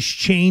money that has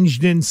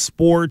changed in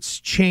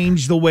sports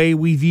changed the way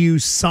we view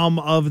some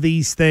of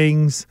these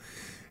things?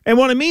 And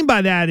what I mean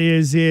by that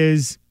is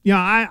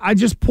I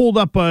just pulled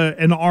up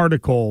an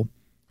article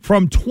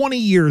from 20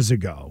 years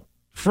ago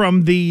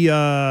from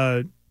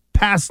the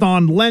passed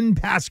on Len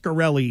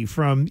Pasquarelli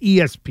from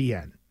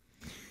ESPN.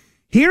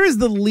 Here is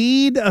the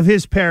lead of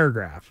his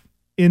paragraph.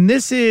 And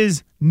this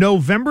is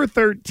November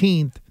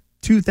 13th,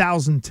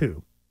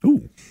 2002.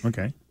 Ooh,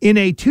 okay. In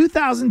a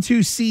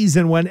 2002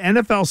 season when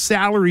NFL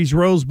salaries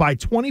rose by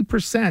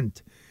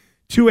 20%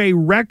 to a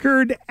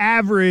record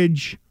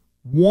average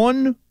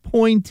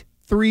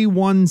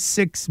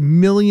 $1.316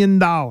 million.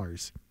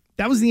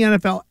 That was the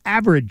NFL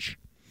average.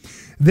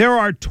 There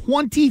are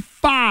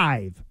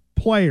 25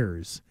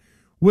 players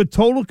with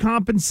total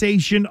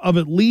compensation of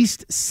at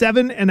least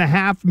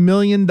 $7.5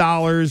 million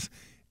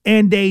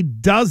and a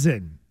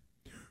dozen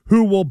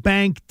who will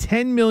bank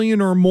 $10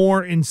 million or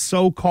more in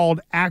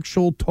so-called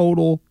actual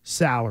total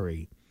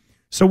salary.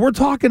 So we're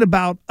talking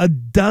about a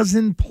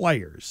dozen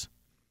players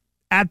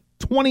at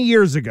 20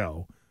 years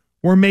ago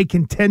were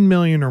making $10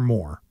 million or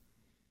more.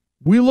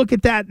 We look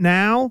at that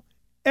now,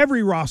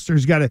 every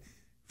roster's got a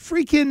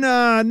freaking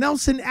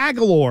Nelson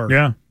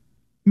Aguilar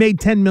made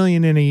 $10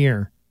 million in a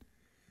year.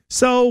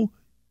 So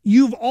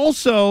you've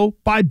also,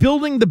 by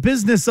building the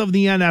business of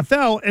the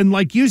NFL, and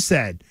like you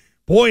said,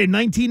 boy, in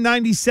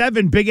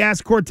 1997,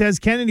 big-ass Cortez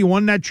Kennedy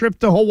won that trip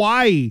to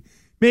Hawaii,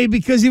 maybe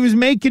because he was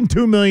making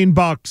 $2 million,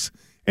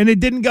 and it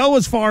didn't go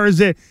as far as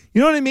it. You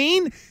know what I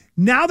mean?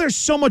 Now there's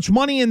so much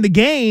money in the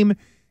game,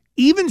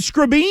 even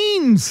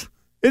Scrabines,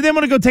 they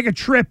want to go take a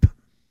trip.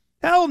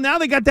 Hell, now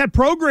they got that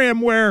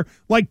program where,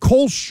 like,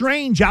 Cole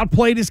Strange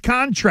outplayed his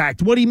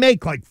contract. What'd he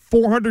make, like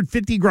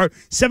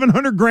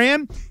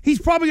 $700,000? He's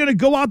probably going to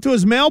go out to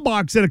his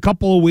mailbox in a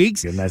couple of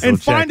weeks and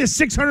find a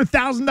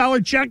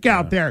 $600,000 check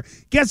out there.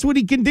 Guess what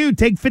he can do?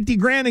 Take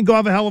 $50,000 and go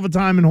have a hell of a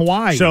time in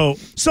Hawaii. So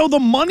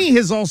the money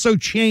has also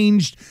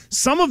changed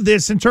some of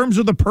this in terms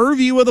of the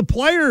purview of the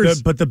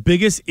players. But the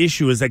biggest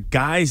issue is that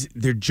guys,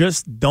 they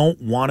just don't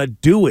want to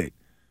do it.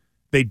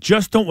 They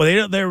just don't.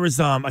 There was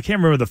I can't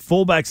remember the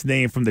fullback's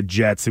name from the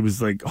Jets. It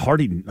was like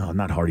Hardy. No,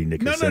 not Hardy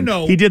Nickerson.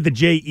 No. He did the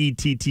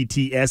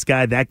Jetts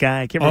guy. That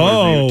guy. I can't remember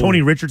his name.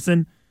 Tony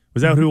Richardson.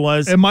 Was that who it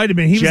was? It might have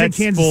been. He Jets was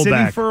in Kansas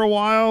City for a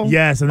while.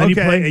 Yes, and then he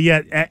played.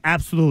 Yeah,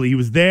 absolutely. He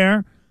was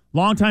there.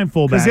 Longtime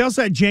fullback. Because they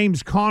also had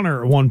James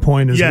Conner at one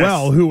point as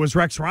well, who was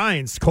Rex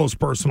Ryan's close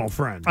personal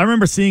friend. I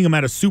remember seeing him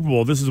at a Super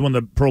Bowl. This is when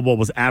the Pro Bowl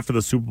was after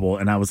the Super Bowl,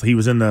 and he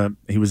was in the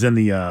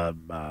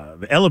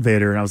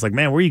elevator, and I was like,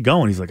 "Man, where are you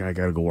going?" He's like, "I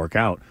got to go work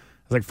out." I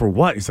was like, "For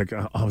what?" He's like,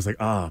 I was like,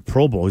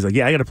 Pro Bowl." He's like,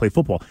 "Yeah, I got to play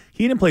football."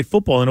 He didn't play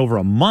football in over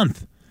a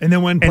month. And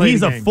then and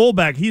he's a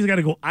fullback. He's got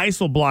to go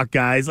ISO block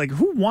guys. Like,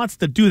 who wants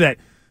to do that?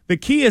 The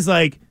key is,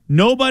 like,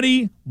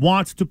 nobody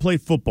wants to play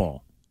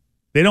football.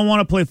 They don't want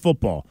to play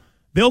football.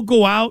 They'll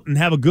go out and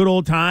have a good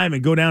old time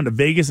and go down to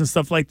Vegas and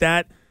stuff like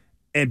that.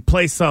 and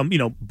play some,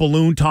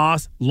 balloon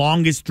toss,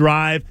 longest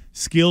drive,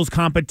 skills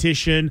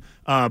competition,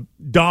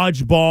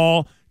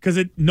 dodgeball, because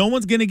no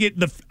one's going to get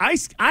I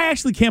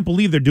actually can't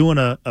believe they're doing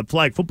a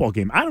flag football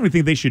game. I don't even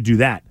think they should do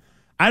that.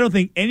 I don't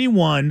think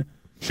anyone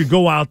should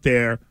go out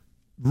there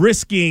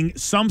risking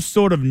some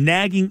sort of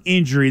nagging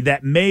injury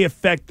that may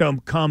affect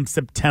them come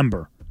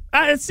September.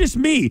 It's just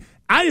me.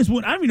 I don't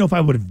even know if I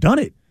would have done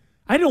it.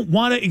 I don't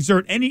want to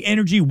exert any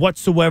energy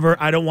whatsoever.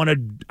 I don't want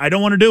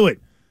to do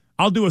it.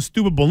 I'll do a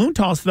stupid balloon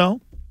toss,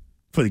 though,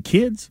 for the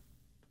kids.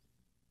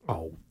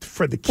 Oh,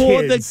 for the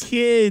kids.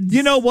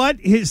 You know what?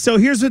 So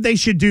here's what they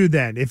should do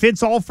then. If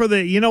it's all for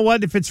the,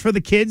 if it's for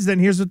the kids, then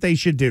here's what they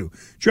should do.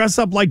 Dress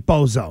up like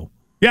Bozo.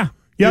 Yeah.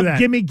 Yep.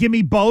 Give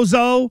me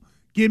Bozo.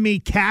 Give me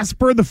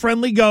Casper the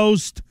Friendly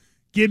Ghost.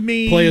 Give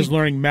me players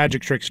learning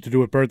magic tricks to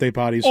do at birthday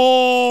parties.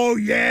 Oh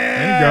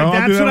yeah,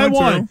 that's what I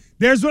want.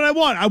 There's what I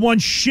want. I want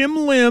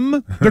Shim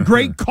Lim, the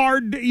great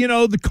card,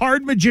 the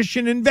card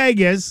magician in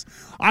Vegas.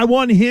 I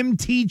want him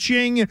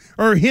teaching,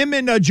 or him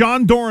and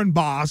John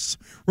Dorenbos,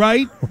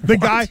 right? The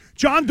guy,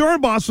 John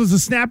Dorenbos was a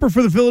snapper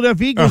for the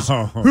Philadelphia Eagles.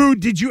 Who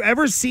did you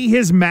ever see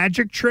his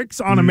magic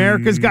tricks on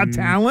America's Got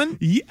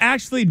Talent?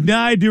 Actually,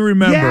 I do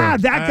remember. Yeah,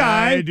 that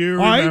guy. I do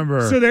remember.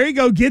 Right? So there you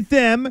go. Get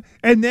them,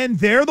 and then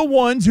they're the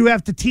ones who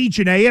have to teach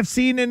an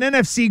AFC and an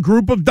NFC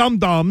group of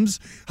dum-dums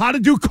how to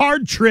do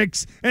card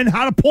tricks and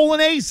how to pull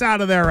an ace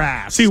out of their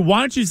ass. See, why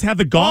don't you just have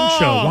the Gong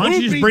Show? Why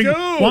don't you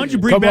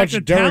bring back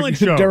the talent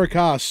show? Derek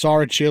Haas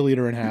saw a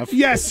cheerleader in half.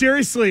 Yeah,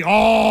 seriously.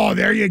 Oh,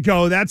 there you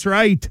go. That's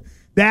right.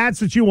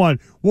 That's what you want.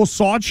 We'll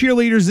saw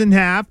cheerleaders in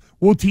half.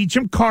 We'll teach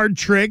them card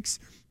tricks.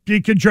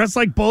 You can dress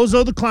like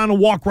Bozo the Clown and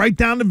walk right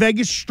down the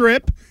Vegas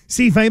Strip.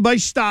 See if anybody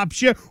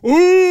stops you.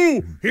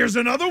 Ooh, here's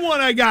another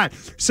one I got.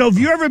 So if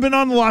you've ever been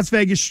on the Las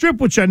Vegas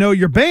Strip, which I know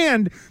you're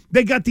banned,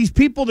 they got these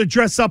people that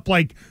dress up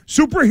like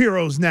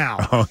superheroes now.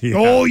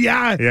 Oh,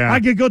 yeah. I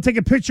could go take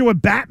a picture with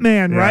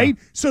Batman, right?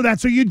 So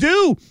that's what you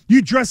do.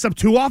 You dress up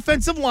 2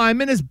 offensive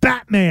linemen as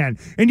Batman,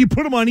 and you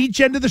put them on each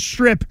end of the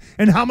strip,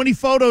 and how many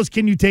photos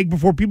can you take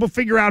before people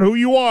figure out who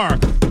you are?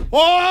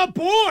 Oh,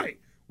 boy.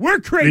 We're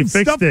creating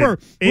stuff for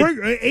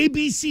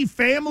ABC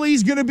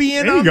Family's going to be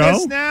in on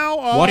this now.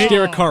 Oh. Watch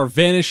Derek Carr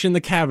vanish in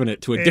the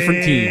cabinet to a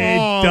different team.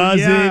 It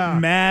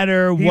doesn't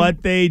matter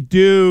what they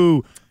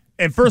do.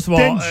 And first of all,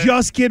 then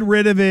just get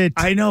rid of it.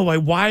 I know.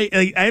 Why?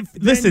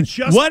 Listen,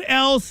 what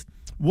else?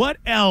 What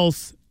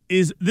else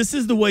is this?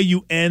 Is the way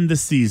you end the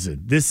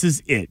season. This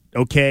is it.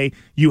 Okay,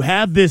 you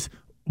have this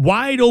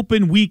wide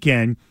open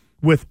weekend.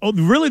 With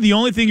really the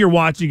only thing you're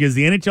watching is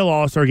the NHL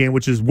All-Star Game,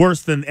 which is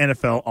worse than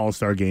NFL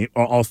All-Star Game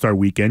or All-Star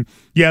Weekend.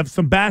 You have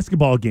some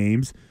basketball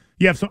games.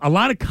 You have a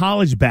lot of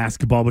college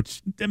basketball,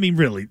 which, I mean,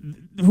 really,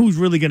 who's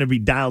really going to be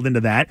dialed into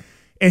that?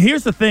 And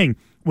here's the thing.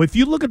 If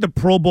you look at the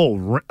Pro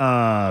Bowl,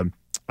 like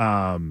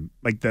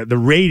the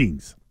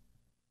ratings,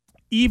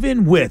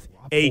 even with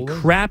a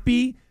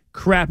crappy,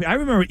 I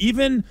remember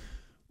even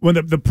when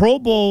the Pro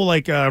Bowl,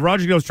 like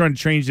Roger Goodell was trying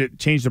to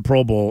change the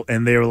Pro Bowl,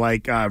 and they were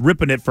like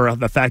ripping it for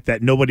the fact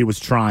that nobody was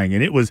trying,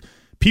 and it was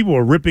people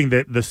were ripping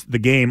the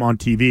game on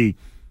TV.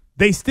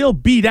 They still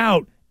beat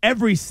out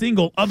every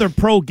single other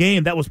pro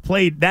game that was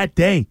played that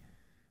day.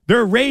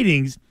 Their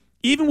ratings,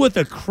 even with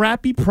a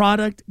crappy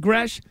product,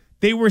 Gresh,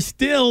 they were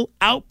still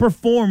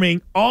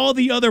outperforming all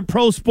the other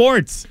pro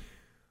sports.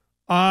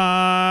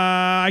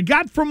 I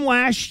got from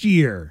last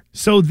year.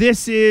 So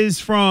this is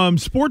from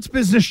Sports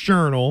Business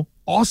Journal.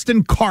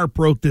 Austin Karp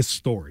wrote this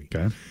story.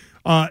 Okay.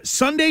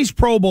 Sunday's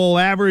Pro Bowl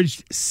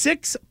averaged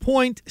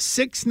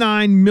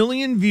 6.69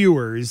 million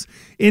viewers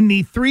in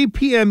the 3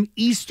 p.m.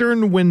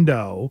 Eastern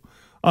window.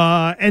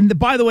 And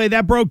by the way,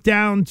 that broke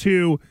down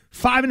to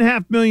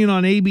 5.5 million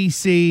on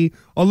ABC,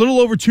 a little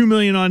over 2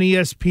 million on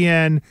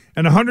ESPN,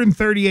 and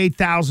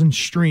 138,000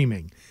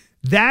 streaming.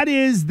 That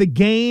is the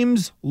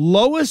game's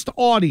lowest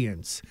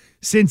audience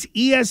since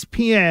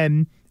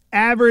ESPN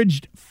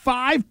averaged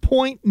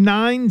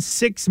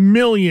 5.96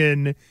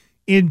 million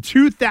in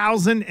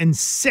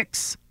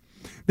 2006.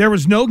 There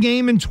was no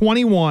game in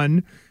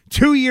 21.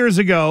 2 years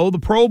ago, the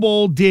Pro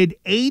Bowl did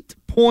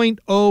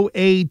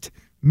 8.08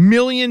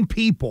 million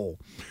people.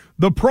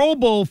 The Pro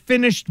Bowl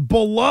finished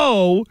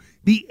below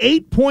the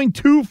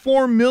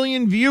 8.24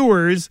 million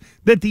viewers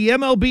that the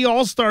MLB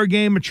All-Star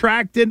Game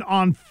attracted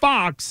on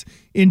Fox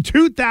in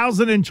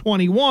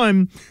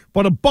 2021,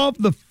 but above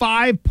the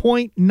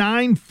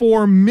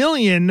 5.94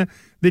 million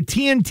the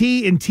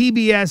TNT and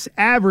TBS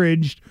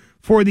averaged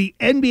for the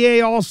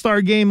NBA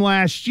All-Star Game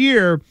last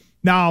year.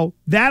 Now,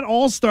 that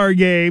All-Star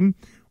Game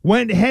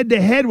went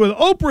head-to-head with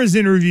Oprah's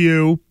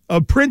interview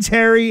of Prince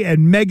Harry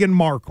and Meghan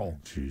Markle.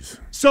 Jeez.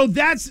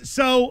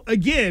 So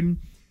again,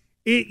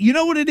 you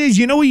know what it is?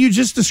 You know what you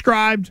just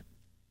described?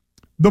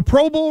 The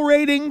Pro Bowl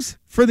ratings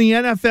for the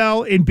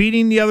NFL in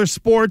beating the other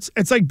sports,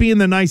 it's like being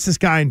the nicest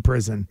guy in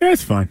prison. Yeah,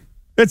 it's fine.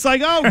 It's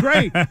like, oh,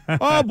 great.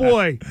 Oh,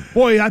 boy,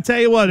 I tell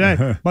you what,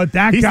 but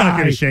that he's guy. He's not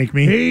going to shank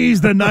me. He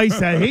is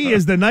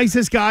the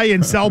nicest guy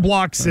in Cell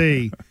Block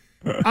C.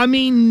 I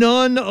mean,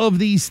 none of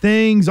these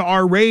things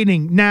are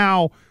rating.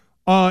 Now,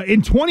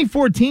 in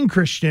 2014,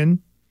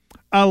 Christian,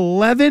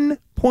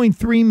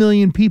 11.3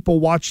 million people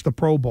watched the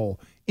Pro Bowl.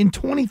 In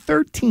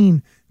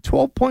 2013,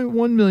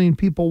 12.1 million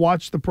people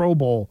watched the Pro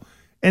Bowl.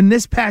 And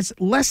this past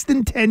less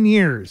than 10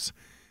 years,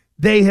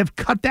 they have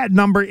cut that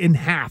number in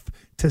half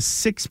to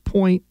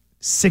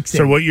 6.68.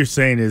 So what you're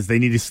saying is they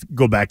need to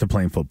go back to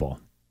playing football.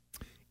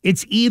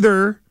 It's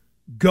either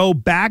go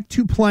back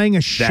to playing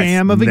a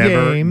sham of a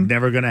game.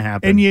 Never going to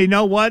happen. And you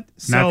know what?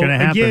 Not going to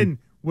happen. Again,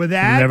 with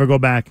that, never go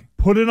back.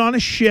 Put it on a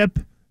ship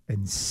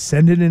and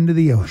send it into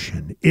the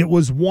ocean. It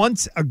was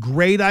once a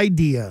great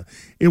idea.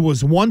 It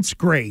was once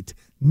great.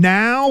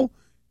 Now,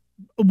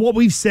 what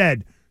we've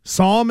said,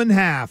 saw them in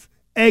half,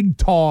 egg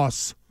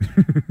toss,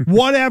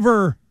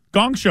 whatever.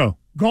 Gong show,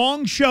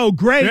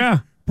 great. Yeah.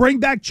 Bring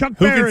back Chuck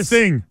Who Barris can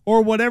sing?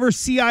 or whatever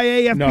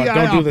CIA, FBI No, don't do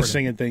operative. the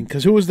singing thing.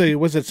 Because was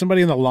it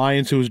somebody in the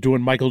Lions who was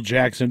doing Michael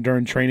Jackson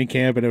during training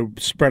camp and it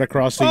spread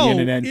across the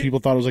internet and people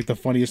thought it was like the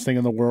funniest thing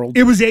in the world?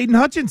 It was Aiden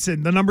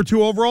Hutchinson, the number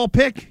 2 overall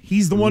pick.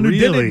 He's the one who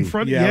did it in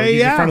front. Yeah,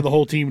 he's in front of the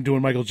whole team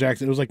doing Michael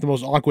Jackson. It was like the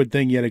most awkward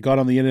thing yet. It got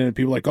on the internet and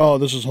people were like, oh,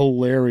 this is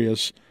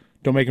hilarious.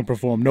 Don't make him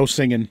perform. No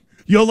singing.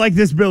 You'll like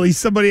this, Billy.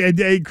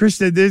 Somebody,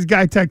 Christian, this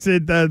guy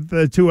texted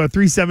to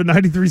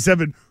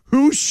 37937.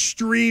 Who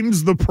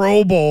streams the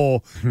Pro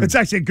Bowl? That's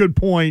actually a good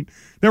point.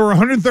 There were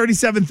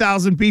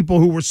 137,000 people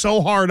who were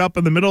so hard up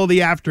in the middle of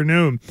the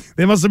afternoon.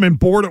 They must have been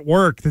bored at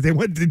work that they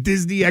went to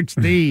Disney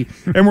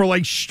XD and were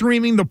like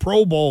streaming the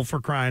Pro Bowl,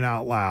 for crying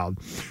out loud.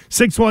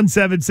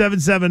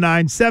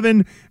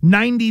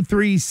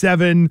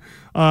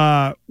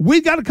 617-779-7937.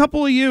 We've got a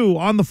couple of you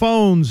on the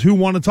phones who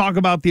want to talk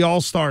about the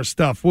All-Star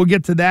stuff. We'll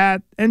get to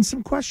that and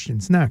some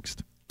questions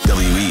next.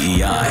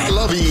 WEEI. I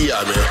love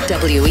EEI, man.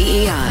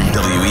 WEEI.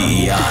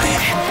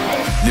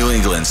 WEEI. New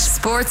England's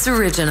Sports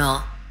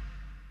Original.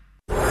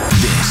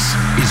 This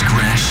is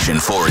Gresh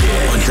and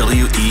Fourier on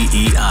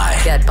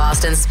WEEI. Get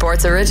Boston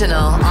Sports Original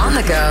on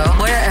the go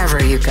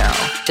wherever you go.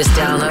 Just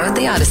download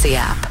the Odyssey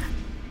app.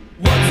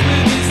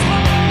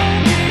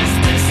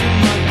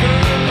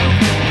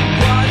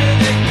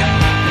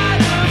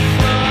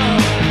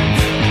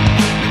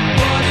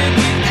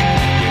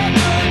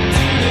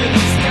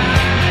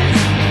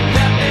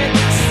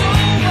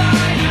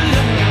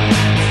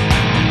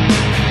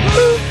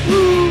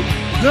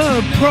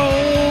 The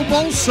Pro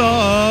Bowl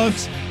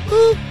sucks.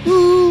 Ooh,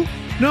 ooh.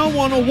 No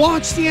one will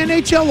watch the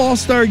NHL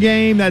All-Star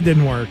Game. That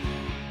didn't work.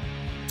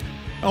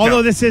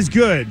 Although this is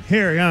good.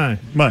 Here,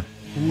 What?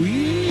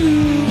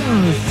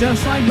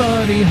 Just like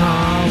Buddy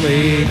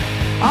Holly.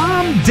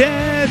 I'm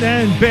dead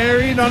and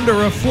buried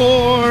under a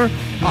floor.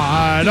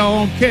 I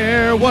don't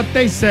care what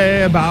they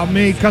say about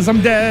me because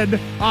I'm dead.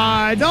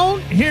 I don't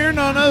hear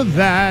none of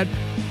that.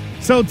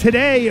 So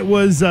today, it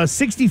was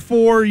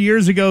 64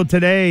 years ago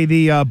today,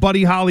 the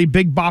Buddy Holly,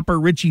 Big Bopper,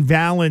 Richie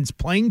Valens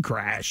plane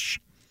crash.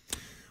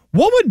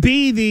 What would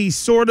be the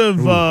sort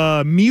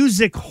of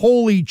music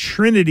holy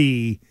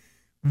trinity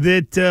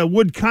that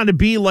would kind of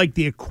be like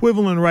the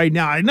equivalent right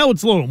now? I know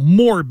it's a little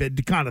morbid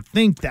to kind of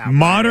think that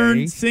modern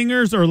way.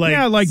 singers or like...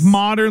 Yeah, like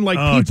modern,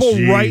 like people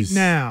right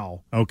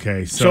now.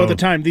 Okay, so at the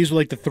time, these were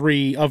like the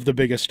 3 of the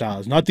biggest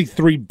stars. Not the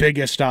 3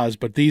 biggest stars,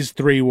 but these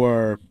 3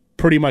 were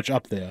pretty much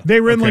up there. They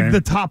were in like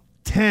the top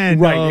 10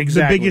 right, of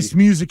exactly. the biggest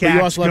music acts.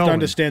 You also have going. to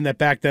understand that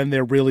back then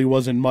there really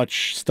wasn't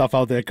much stuff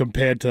out there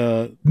compared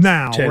to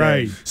now, today.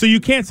 right? So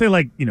you can't say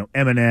like,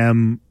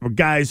 Eminem or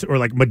guys or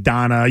like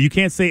Madonna. You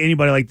can't say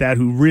anybody like that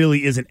who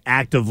really isn't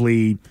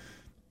actively,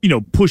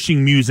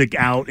 pushing music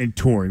out and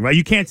touring, right?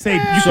 You can't say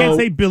can't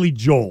say Billy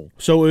Joel.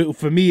 So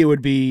for me, it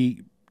would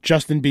be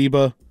Justin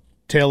Bieber,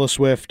 Taylor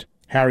Swift,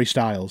 Harry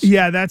Styles.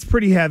 Yeah, that's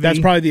pretty heavy. That's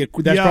probably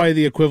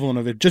the equivalent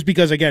of it. Just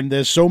because again,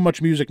 there's so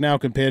much music now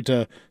compared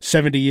to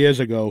 70 years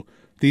ago.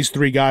 These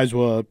 3 guys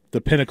were the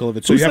pinnacle of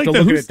it. So you have to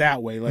look at it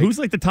that way. Like, who's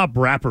like the top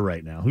rapper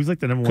right now? Who's like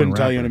the number 1 rapper? Couldn't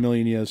tell you in a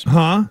million years.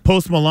 Huh?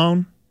 Post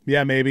Malone?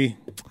 Yeah, maybe.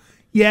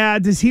 Yeah,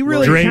 does he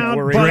really Drake, count?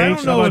 Drake, But I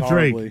don't know if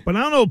Drake. But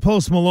I don't know if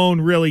Post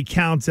Malone really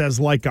counts as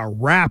like a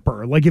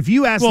rapper. Like if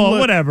you ask,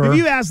 whatever. If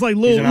you ask like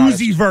Lil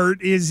Uzi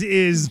Vert,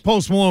 is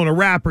Post Malone a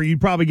rapper? You'd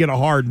probably get a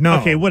hard no.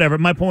 Okay, whatever.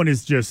 My point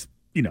is just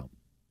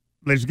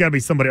there's got to be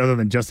somebody other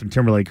than Justin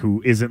Timberlake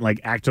who isn't like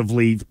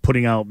actively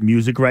putting out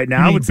music right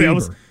now. I would say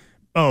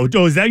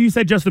Bieber. Is that you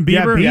said Justin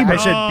Bieber? Yeah, Bieber. I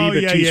said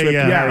Bieber, T-Swift.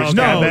 Yeah.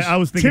 No, I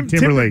was thinking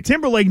Timberlake.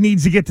 Timberlake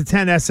needs to get to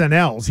 10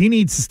 SNLs. He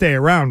needs to stay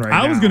around right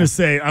now. I was gonna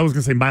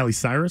say Miley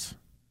Cyrus.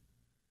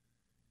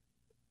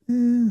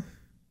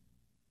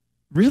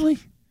 Really?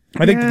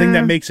 I think the thing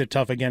that makes it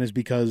tough again is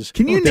because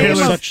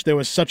there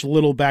was such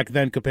little back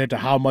then compared to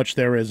how much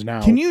there is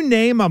now. Can you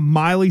name a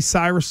Miley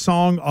Cyrus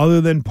song other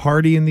than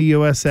 "Party in the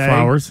USA"?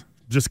 Flowers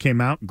just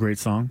came out. Great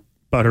song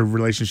about her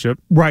relationship.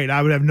 Right,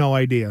 I would have no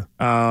idea.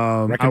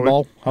 Wrecking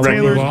Ball.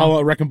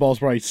 Wrecking Ball's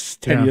probably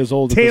 10 years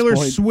old. Taylor at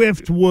this point.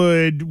 Swift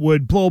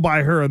would blow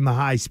by her in the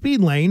high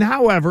speed lane.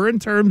 However, in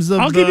terms of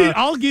I'll give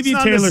you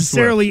not Taylor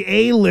necessarily Swift.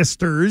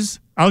 A-listers.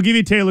 I'll give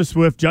you Taylor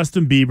Swift,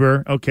 Justin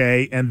Bieber,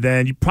 okay, and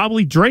then you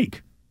probably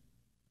Drake.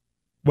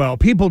 Well,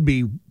 people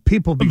be The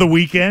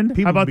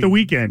Weeknd. How about The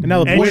Weeknd? And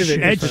now the point of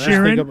it, Ed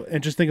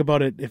Sheeran. Just think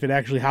about it. If it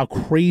actually how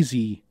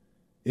crazy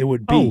it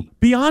would be. Oh,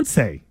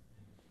 Beyonce.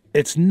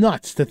 It's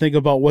nuts to think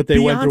about what they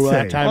went through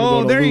that time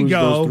ago to lose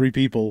those three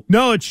people.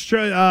 No, it's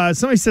true.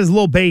 Somebody says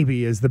Lil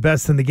Baby is the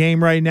best in the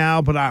game right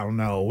now, but I don't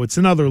know. It's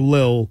another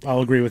Lil.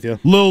 I'll agree with you.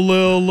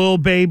 Lil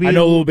Baby. I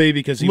know Lil Baby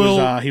because he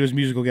was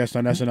musical guest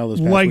on SNL this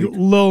past week.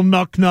 Lil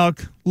Nuck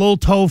Nuck, Lil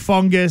Toe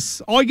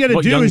Fungus. All you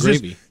got to do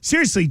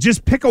is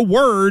just pick a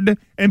word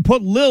and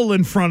put Lil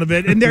in front of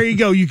it, and there you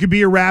go. You could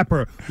be a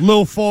rapper.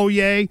 Lil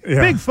Foyer,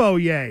 Big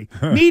Foyer,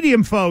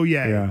 Medium Foyer.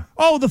 Yeah.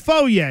 Oh, the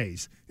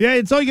Foyers. Yeah,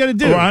 it's all you got to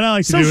do. What I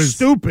like to do is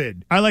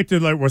stupid. I like to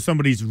where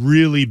somebody's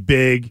really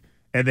big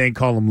and then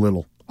call them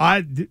little.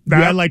 I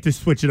like to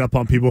switch it up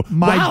on people.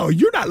 Wow,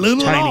 you're not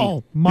little at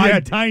all.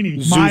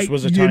 Tiny. Zeus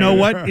was a tiny. You know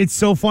what? It's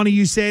so funny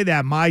you say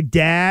that. My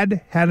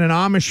dad had an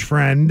Amish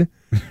friend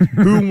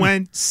who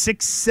went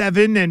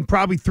 6'7" and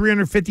probably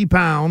 350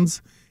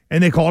 pounds,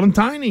 and they called him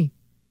tiny.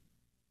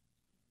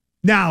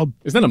 Now,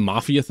 is that a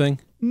mafia thing?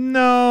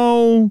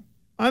 No.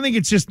 I think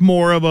it's just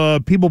more of a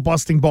people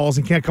busting balls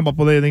and can't come up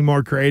with anything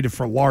more creative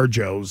for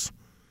largos.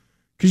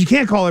 Because you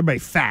can't call everybody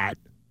fat.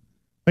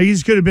 Like, he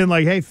just could have been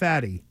like, hey,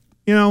 fatty.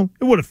 You know,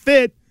 it would have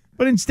fit,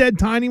 but instead,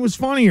 tiny was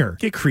funnier.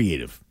 Get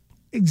creative.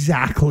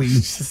 Exactly.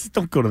 Just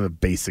don't go to the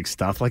basic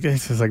stuff. Like,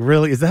 it's just like,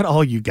 really? Is that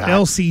all you got?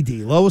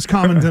 LCD, lowest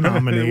common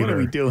denominator. What are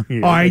we doing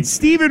here? All right,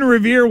 Stephen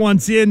Revere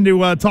wants in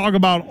to talk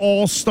about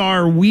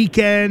All-Star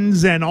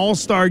weekends and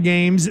All-Star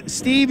games.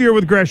 Steve, you're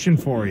with Gresham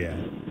for you.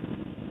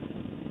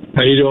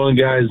 How you doing,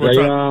 guys?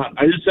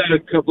 I just had a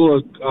couple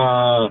of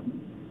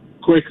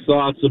quick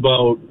thoughts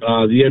about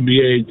the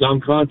NBA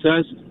dunk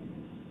contest.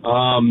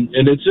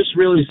 And it's just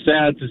really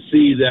sad to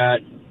see that,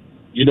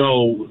 you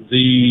know,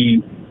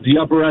 the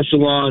upper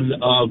echelon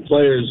of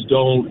players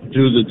don't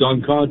do the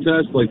dunk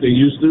contest like they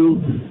used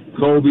to.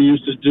 Kobe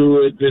used to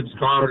do it, Vince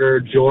Carter,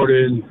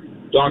 Jordan,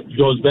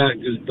 goes back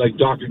to like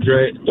Dr.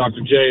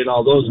 J and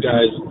all those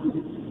guys.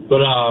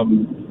 But,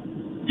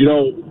 you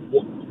know,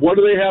 what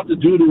do they have to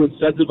do to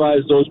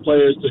incentivize those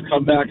players to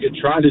come back and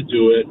try to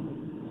do it?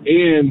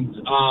 And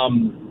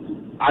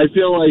I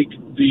feel like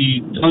the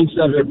dunks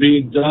that are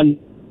being done,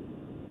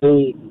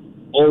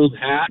 old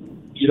hat,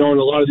 you know, and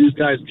a lot of these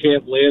guys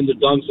can't land the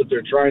dunks that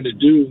they're trying to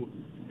do,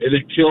 and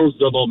it kills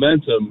the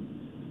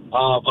momentum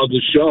of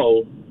the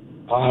show.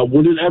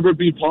 Would it ever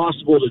be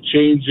possible to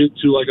change it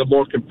to like a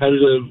more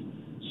competitive,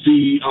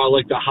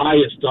 like the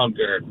highest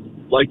dunker,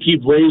 like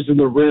keep raising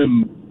the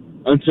rim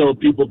until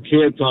people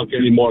can't dunk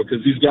anymore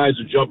because these guys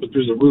are jumping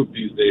through the roof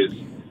these days?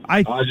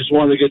 I just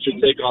wanted to get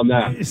your take on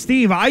that.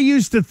 Steve, I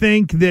used to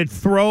think that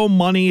throw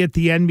money at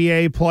the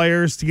NBA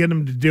players to get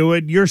them to do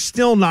it. You're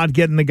still not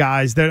getting the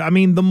guys that. I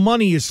mean, the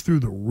money is through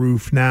the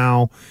roof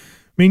now. I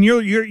mean,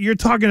 you're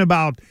talking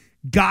about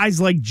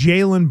guys like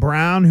Jaylen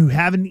Brown who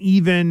haven't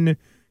even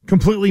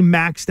completely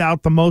maxed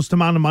out the most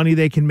amount of money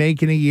they can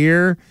make in a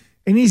year,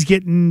 and he's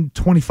getting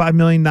 $25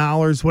 million,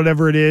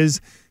 whatever it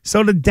is.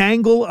 So to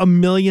dangle $1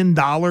 million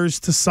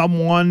to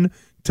someone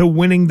to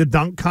winning the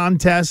dunk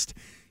contest,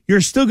 you're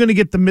still going to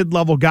get the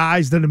mid-level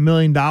guys that $1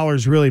 million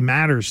really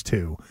matters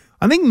to.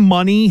 I think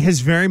money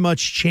has very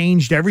much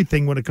changed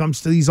everything when it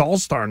comes to these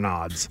all-star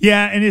nods.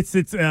 Yeah, and it's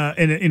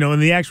and you know, in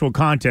the actual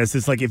contest,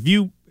 it's like if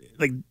you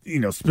like, you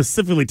know,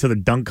 specifically to the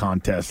dunk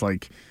contest,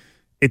 like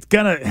it's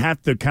gonna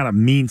have to kind of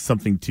mean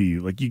something to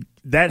you. Like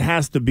that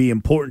has to be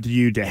important to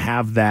you to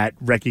have that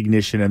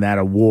recognition and that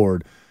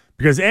award.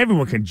 Because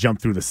everyone can jump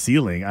through the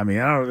ceiling. I mean,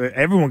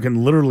 everyone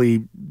can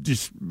literally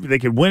they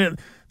can win it.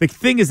 The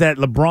thing is that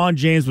LeBron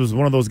James was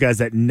one of those guys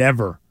that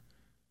never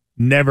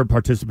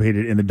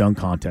participated in the dunk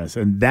contest.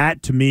 And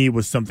that, to me,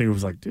 was something that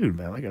was like, dude,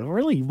 man, like,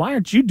 really, why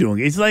aren't you doing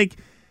it?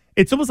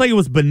 It's almost like it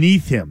was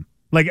beneath him.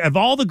 Like, of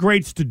all the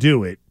greats to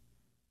do it,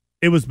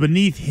 it was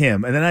beneath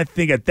him. And then I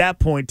think at that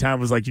point in time,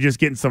 it was like you're just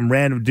getting some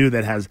random dude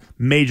that has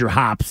major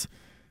hops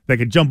that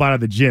could jump out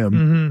of the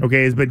gym,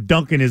 okay, has been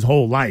dunking his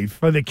whole life.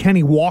 Or the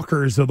Kenny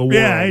Walkers of the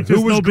world,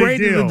 who was great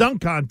in the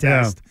dunk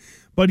contest. Yeah.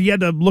 But you had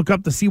to look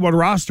up to see what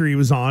roster he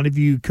was on if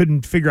you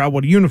couldn't figure out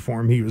what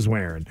uniform he was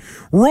wearing.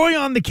 Roy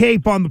on the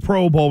Cape on the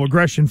Pro Bowl with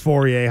Gresham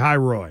Fourier. Hi,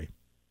 Roy.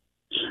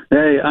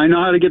 Hey, I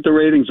know how to get the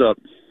ratings up.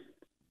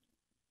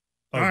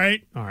 All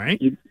right.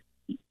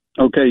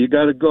 Okay, you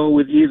got to go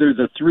with either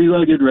the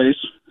three-legged race.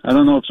 I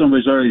don't know if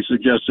somebody's already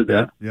suggested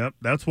that. Yep,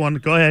 that's one.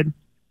 Go ahead.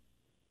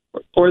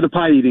 Or the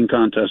pie eating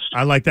contest.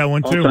 I like that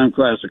one too. All-time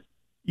classic.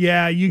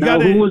 Yeah, you got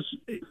to.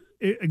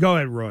 Go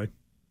ahead, Roy.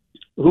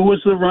 Who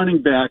was the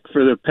running back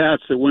for the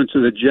Pats that went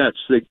to the Jets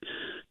that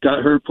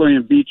got hurt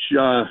playing beach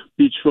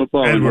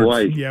football in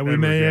Hawaii? Yeah,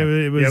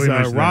 it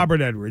was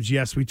Robert Edwards.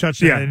 Yes, we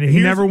touched on it. And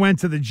he never went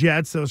to the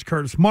Jets. It was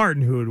Curtis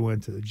Martin who had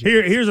went to the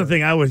Jets. Here's the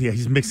thing.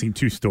 He's mixing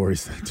two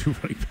stories. Two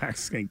running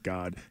backs. Thank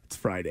God. It's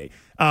Friday.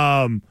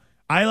 I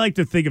like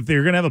to think if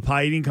they're going to have a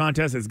pie eating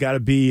contest, it's got to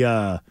be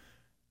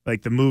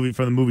like the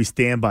movie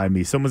Stand By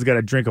Me. Someone's got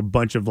to drink a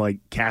bunch of like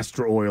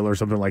castor oil or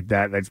something like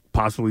that. That's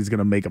possibly going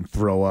to make them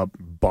throw up,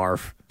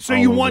 barf. So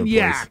you want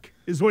yak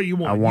is what you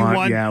want. I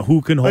want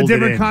who can hold it in. A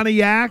different kind of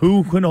yak?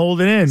 Who can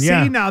hold it in,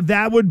 See, now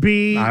that would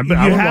be,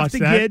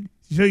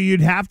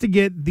 you'd have to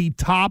get the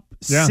top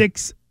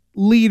 6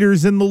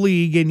 leaders in the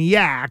league in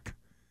yak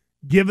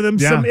give them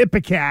some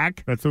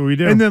Ipecac. That's what we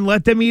do. And then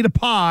let them eat a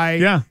pie.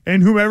 Yeah.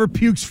 And whoever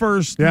pukes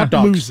first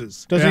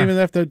loses. Doesn't even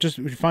have to just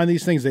find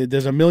these things.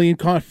 There's a million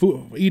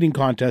eating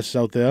contests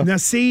out there. Now,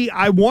 see,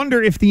 I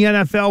wonder if the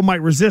NFL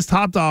might resist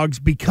hot dogs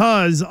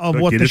because of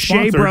what the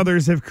Shea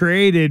brothers have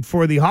created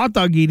for the hot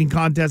dog eating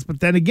contest. But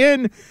then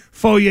again,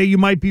 Foya, you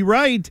might be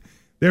right.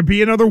 There'd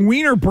be another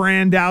wiener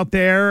brand out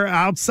there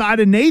outside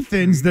of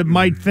Nathan's that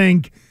might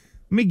think,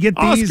 let me get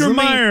these. Oscar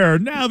Mayer,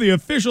 now the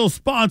official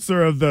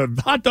sponsor of the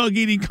hot dog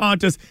eating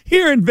contest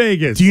here in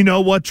Vegas. Do you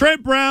know what?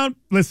 Trent Brown,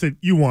 listen,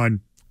 you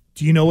won.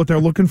 Do you know what they're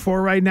looking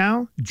for right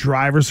now?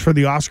 Drivers for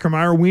the Oscar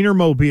Mayer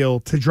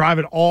Wienermobile to drive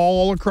it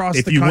all across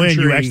the country. If you win,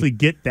 you actually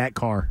get that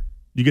car.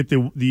 You get the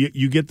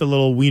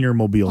little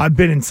Wienermobile. I've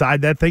been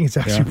inside that thing. It's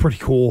actually pretty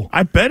cool.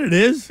 I bet it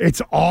is.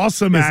 It's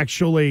awesome,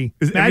 actually.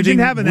 Is Imagine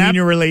having that.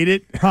 Wiener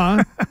related?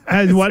 Huh?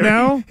 As what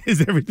now?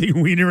 Is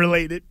everything Wiener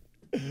related?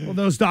 Well,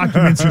 those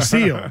documents are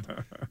sealed.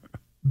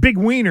 Big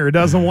Wiener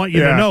doesn't want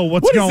you to know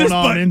what's going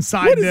on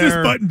inside what does this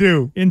button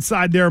do?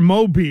 Inside their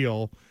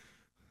mobile.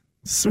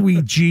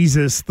 Sweet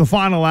Jesus. The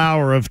final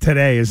hour of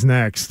today is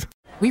next.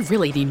 We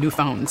really need new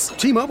phones.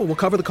 T-Mobile will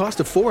cover the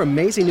cost of 4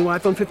 amazing new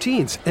iPhone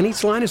 15s, and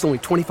each line is only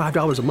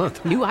 $25 a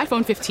month. New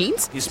iPhone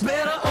 15s? It's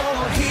better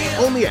over here.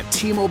 Only at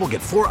T-Mobile,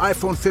 get 4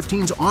 iPhone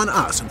 15s on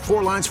us and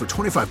 4 lines for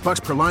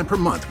 $25 per line per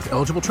month with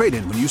eligible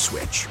trade-in when you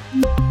switch.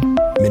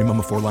 Minimum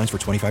of 4 lines for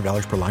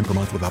 $25 per line per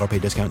month with autopay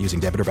discount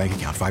using debit or bank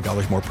account.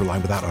 $5 more per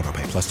line without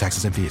autopay, plus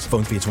taxes and fees.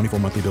 Phone fee at 24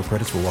 monthly bill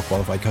credits for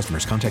well-qualified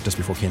customers. Contact us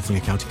before canceling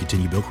account to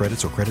continue bill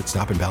credits or credit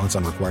stop and balance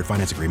on required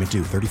finance agreement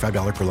due.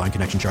 $35 per line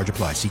connection charge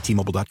applies. See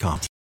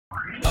T-Mobile.com.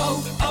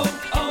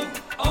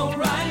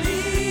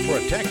 O'Reilly.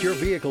 Protect your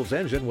vehicle's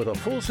engine with a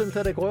full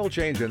synthetic oil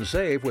change and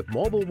save with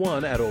Mobil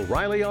 1 at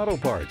O'Reilly Auto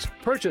Parts.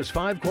 Purchase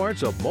 5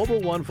 quarts of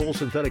Mobil 1 full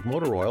synthetic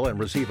motor oil and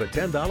receive a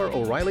 $10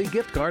 O'Reilly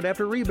gift card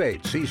after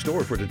rebate. See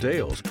store for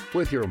details.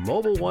 With your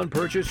Mobil 1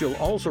 purchase, you'll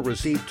also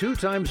receive 2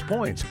 times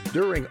points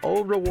during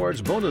O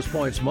Rewards Bonus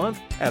Points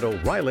Month at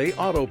O'Reilly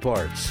Auto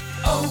Parts.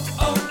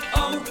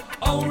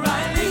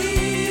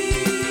 O'Reilly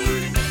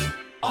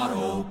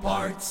Auto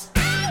Parts.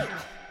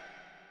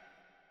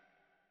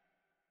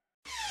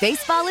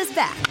 Baseball is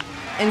back,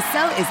 and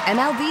so is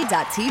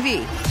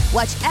MLB.tv.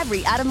 Watch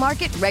every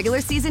out-of-market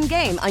regular season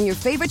game on your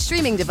favorite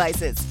streaming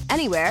devices,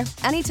 anywhere,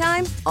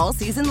 anytime, all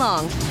season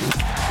long.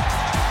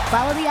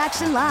 Follow the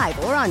action live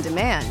or on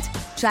demand.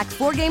 Track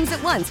 4 games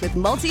at once with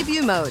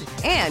multi-view mode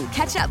and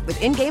catch up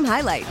with in-game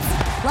highlights.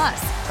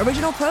 Plus,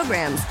 original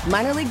programs,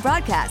 minor league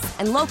broadcasts,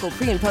 and local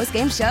pre- and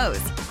post-game shows.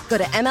 Go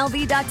to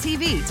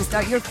MLB.tv to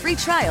start your free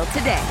trial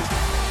today.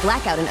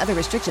 Blackout and other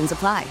restrictions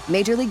apply.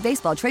 Major League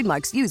Baseball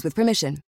trademarks used with permission.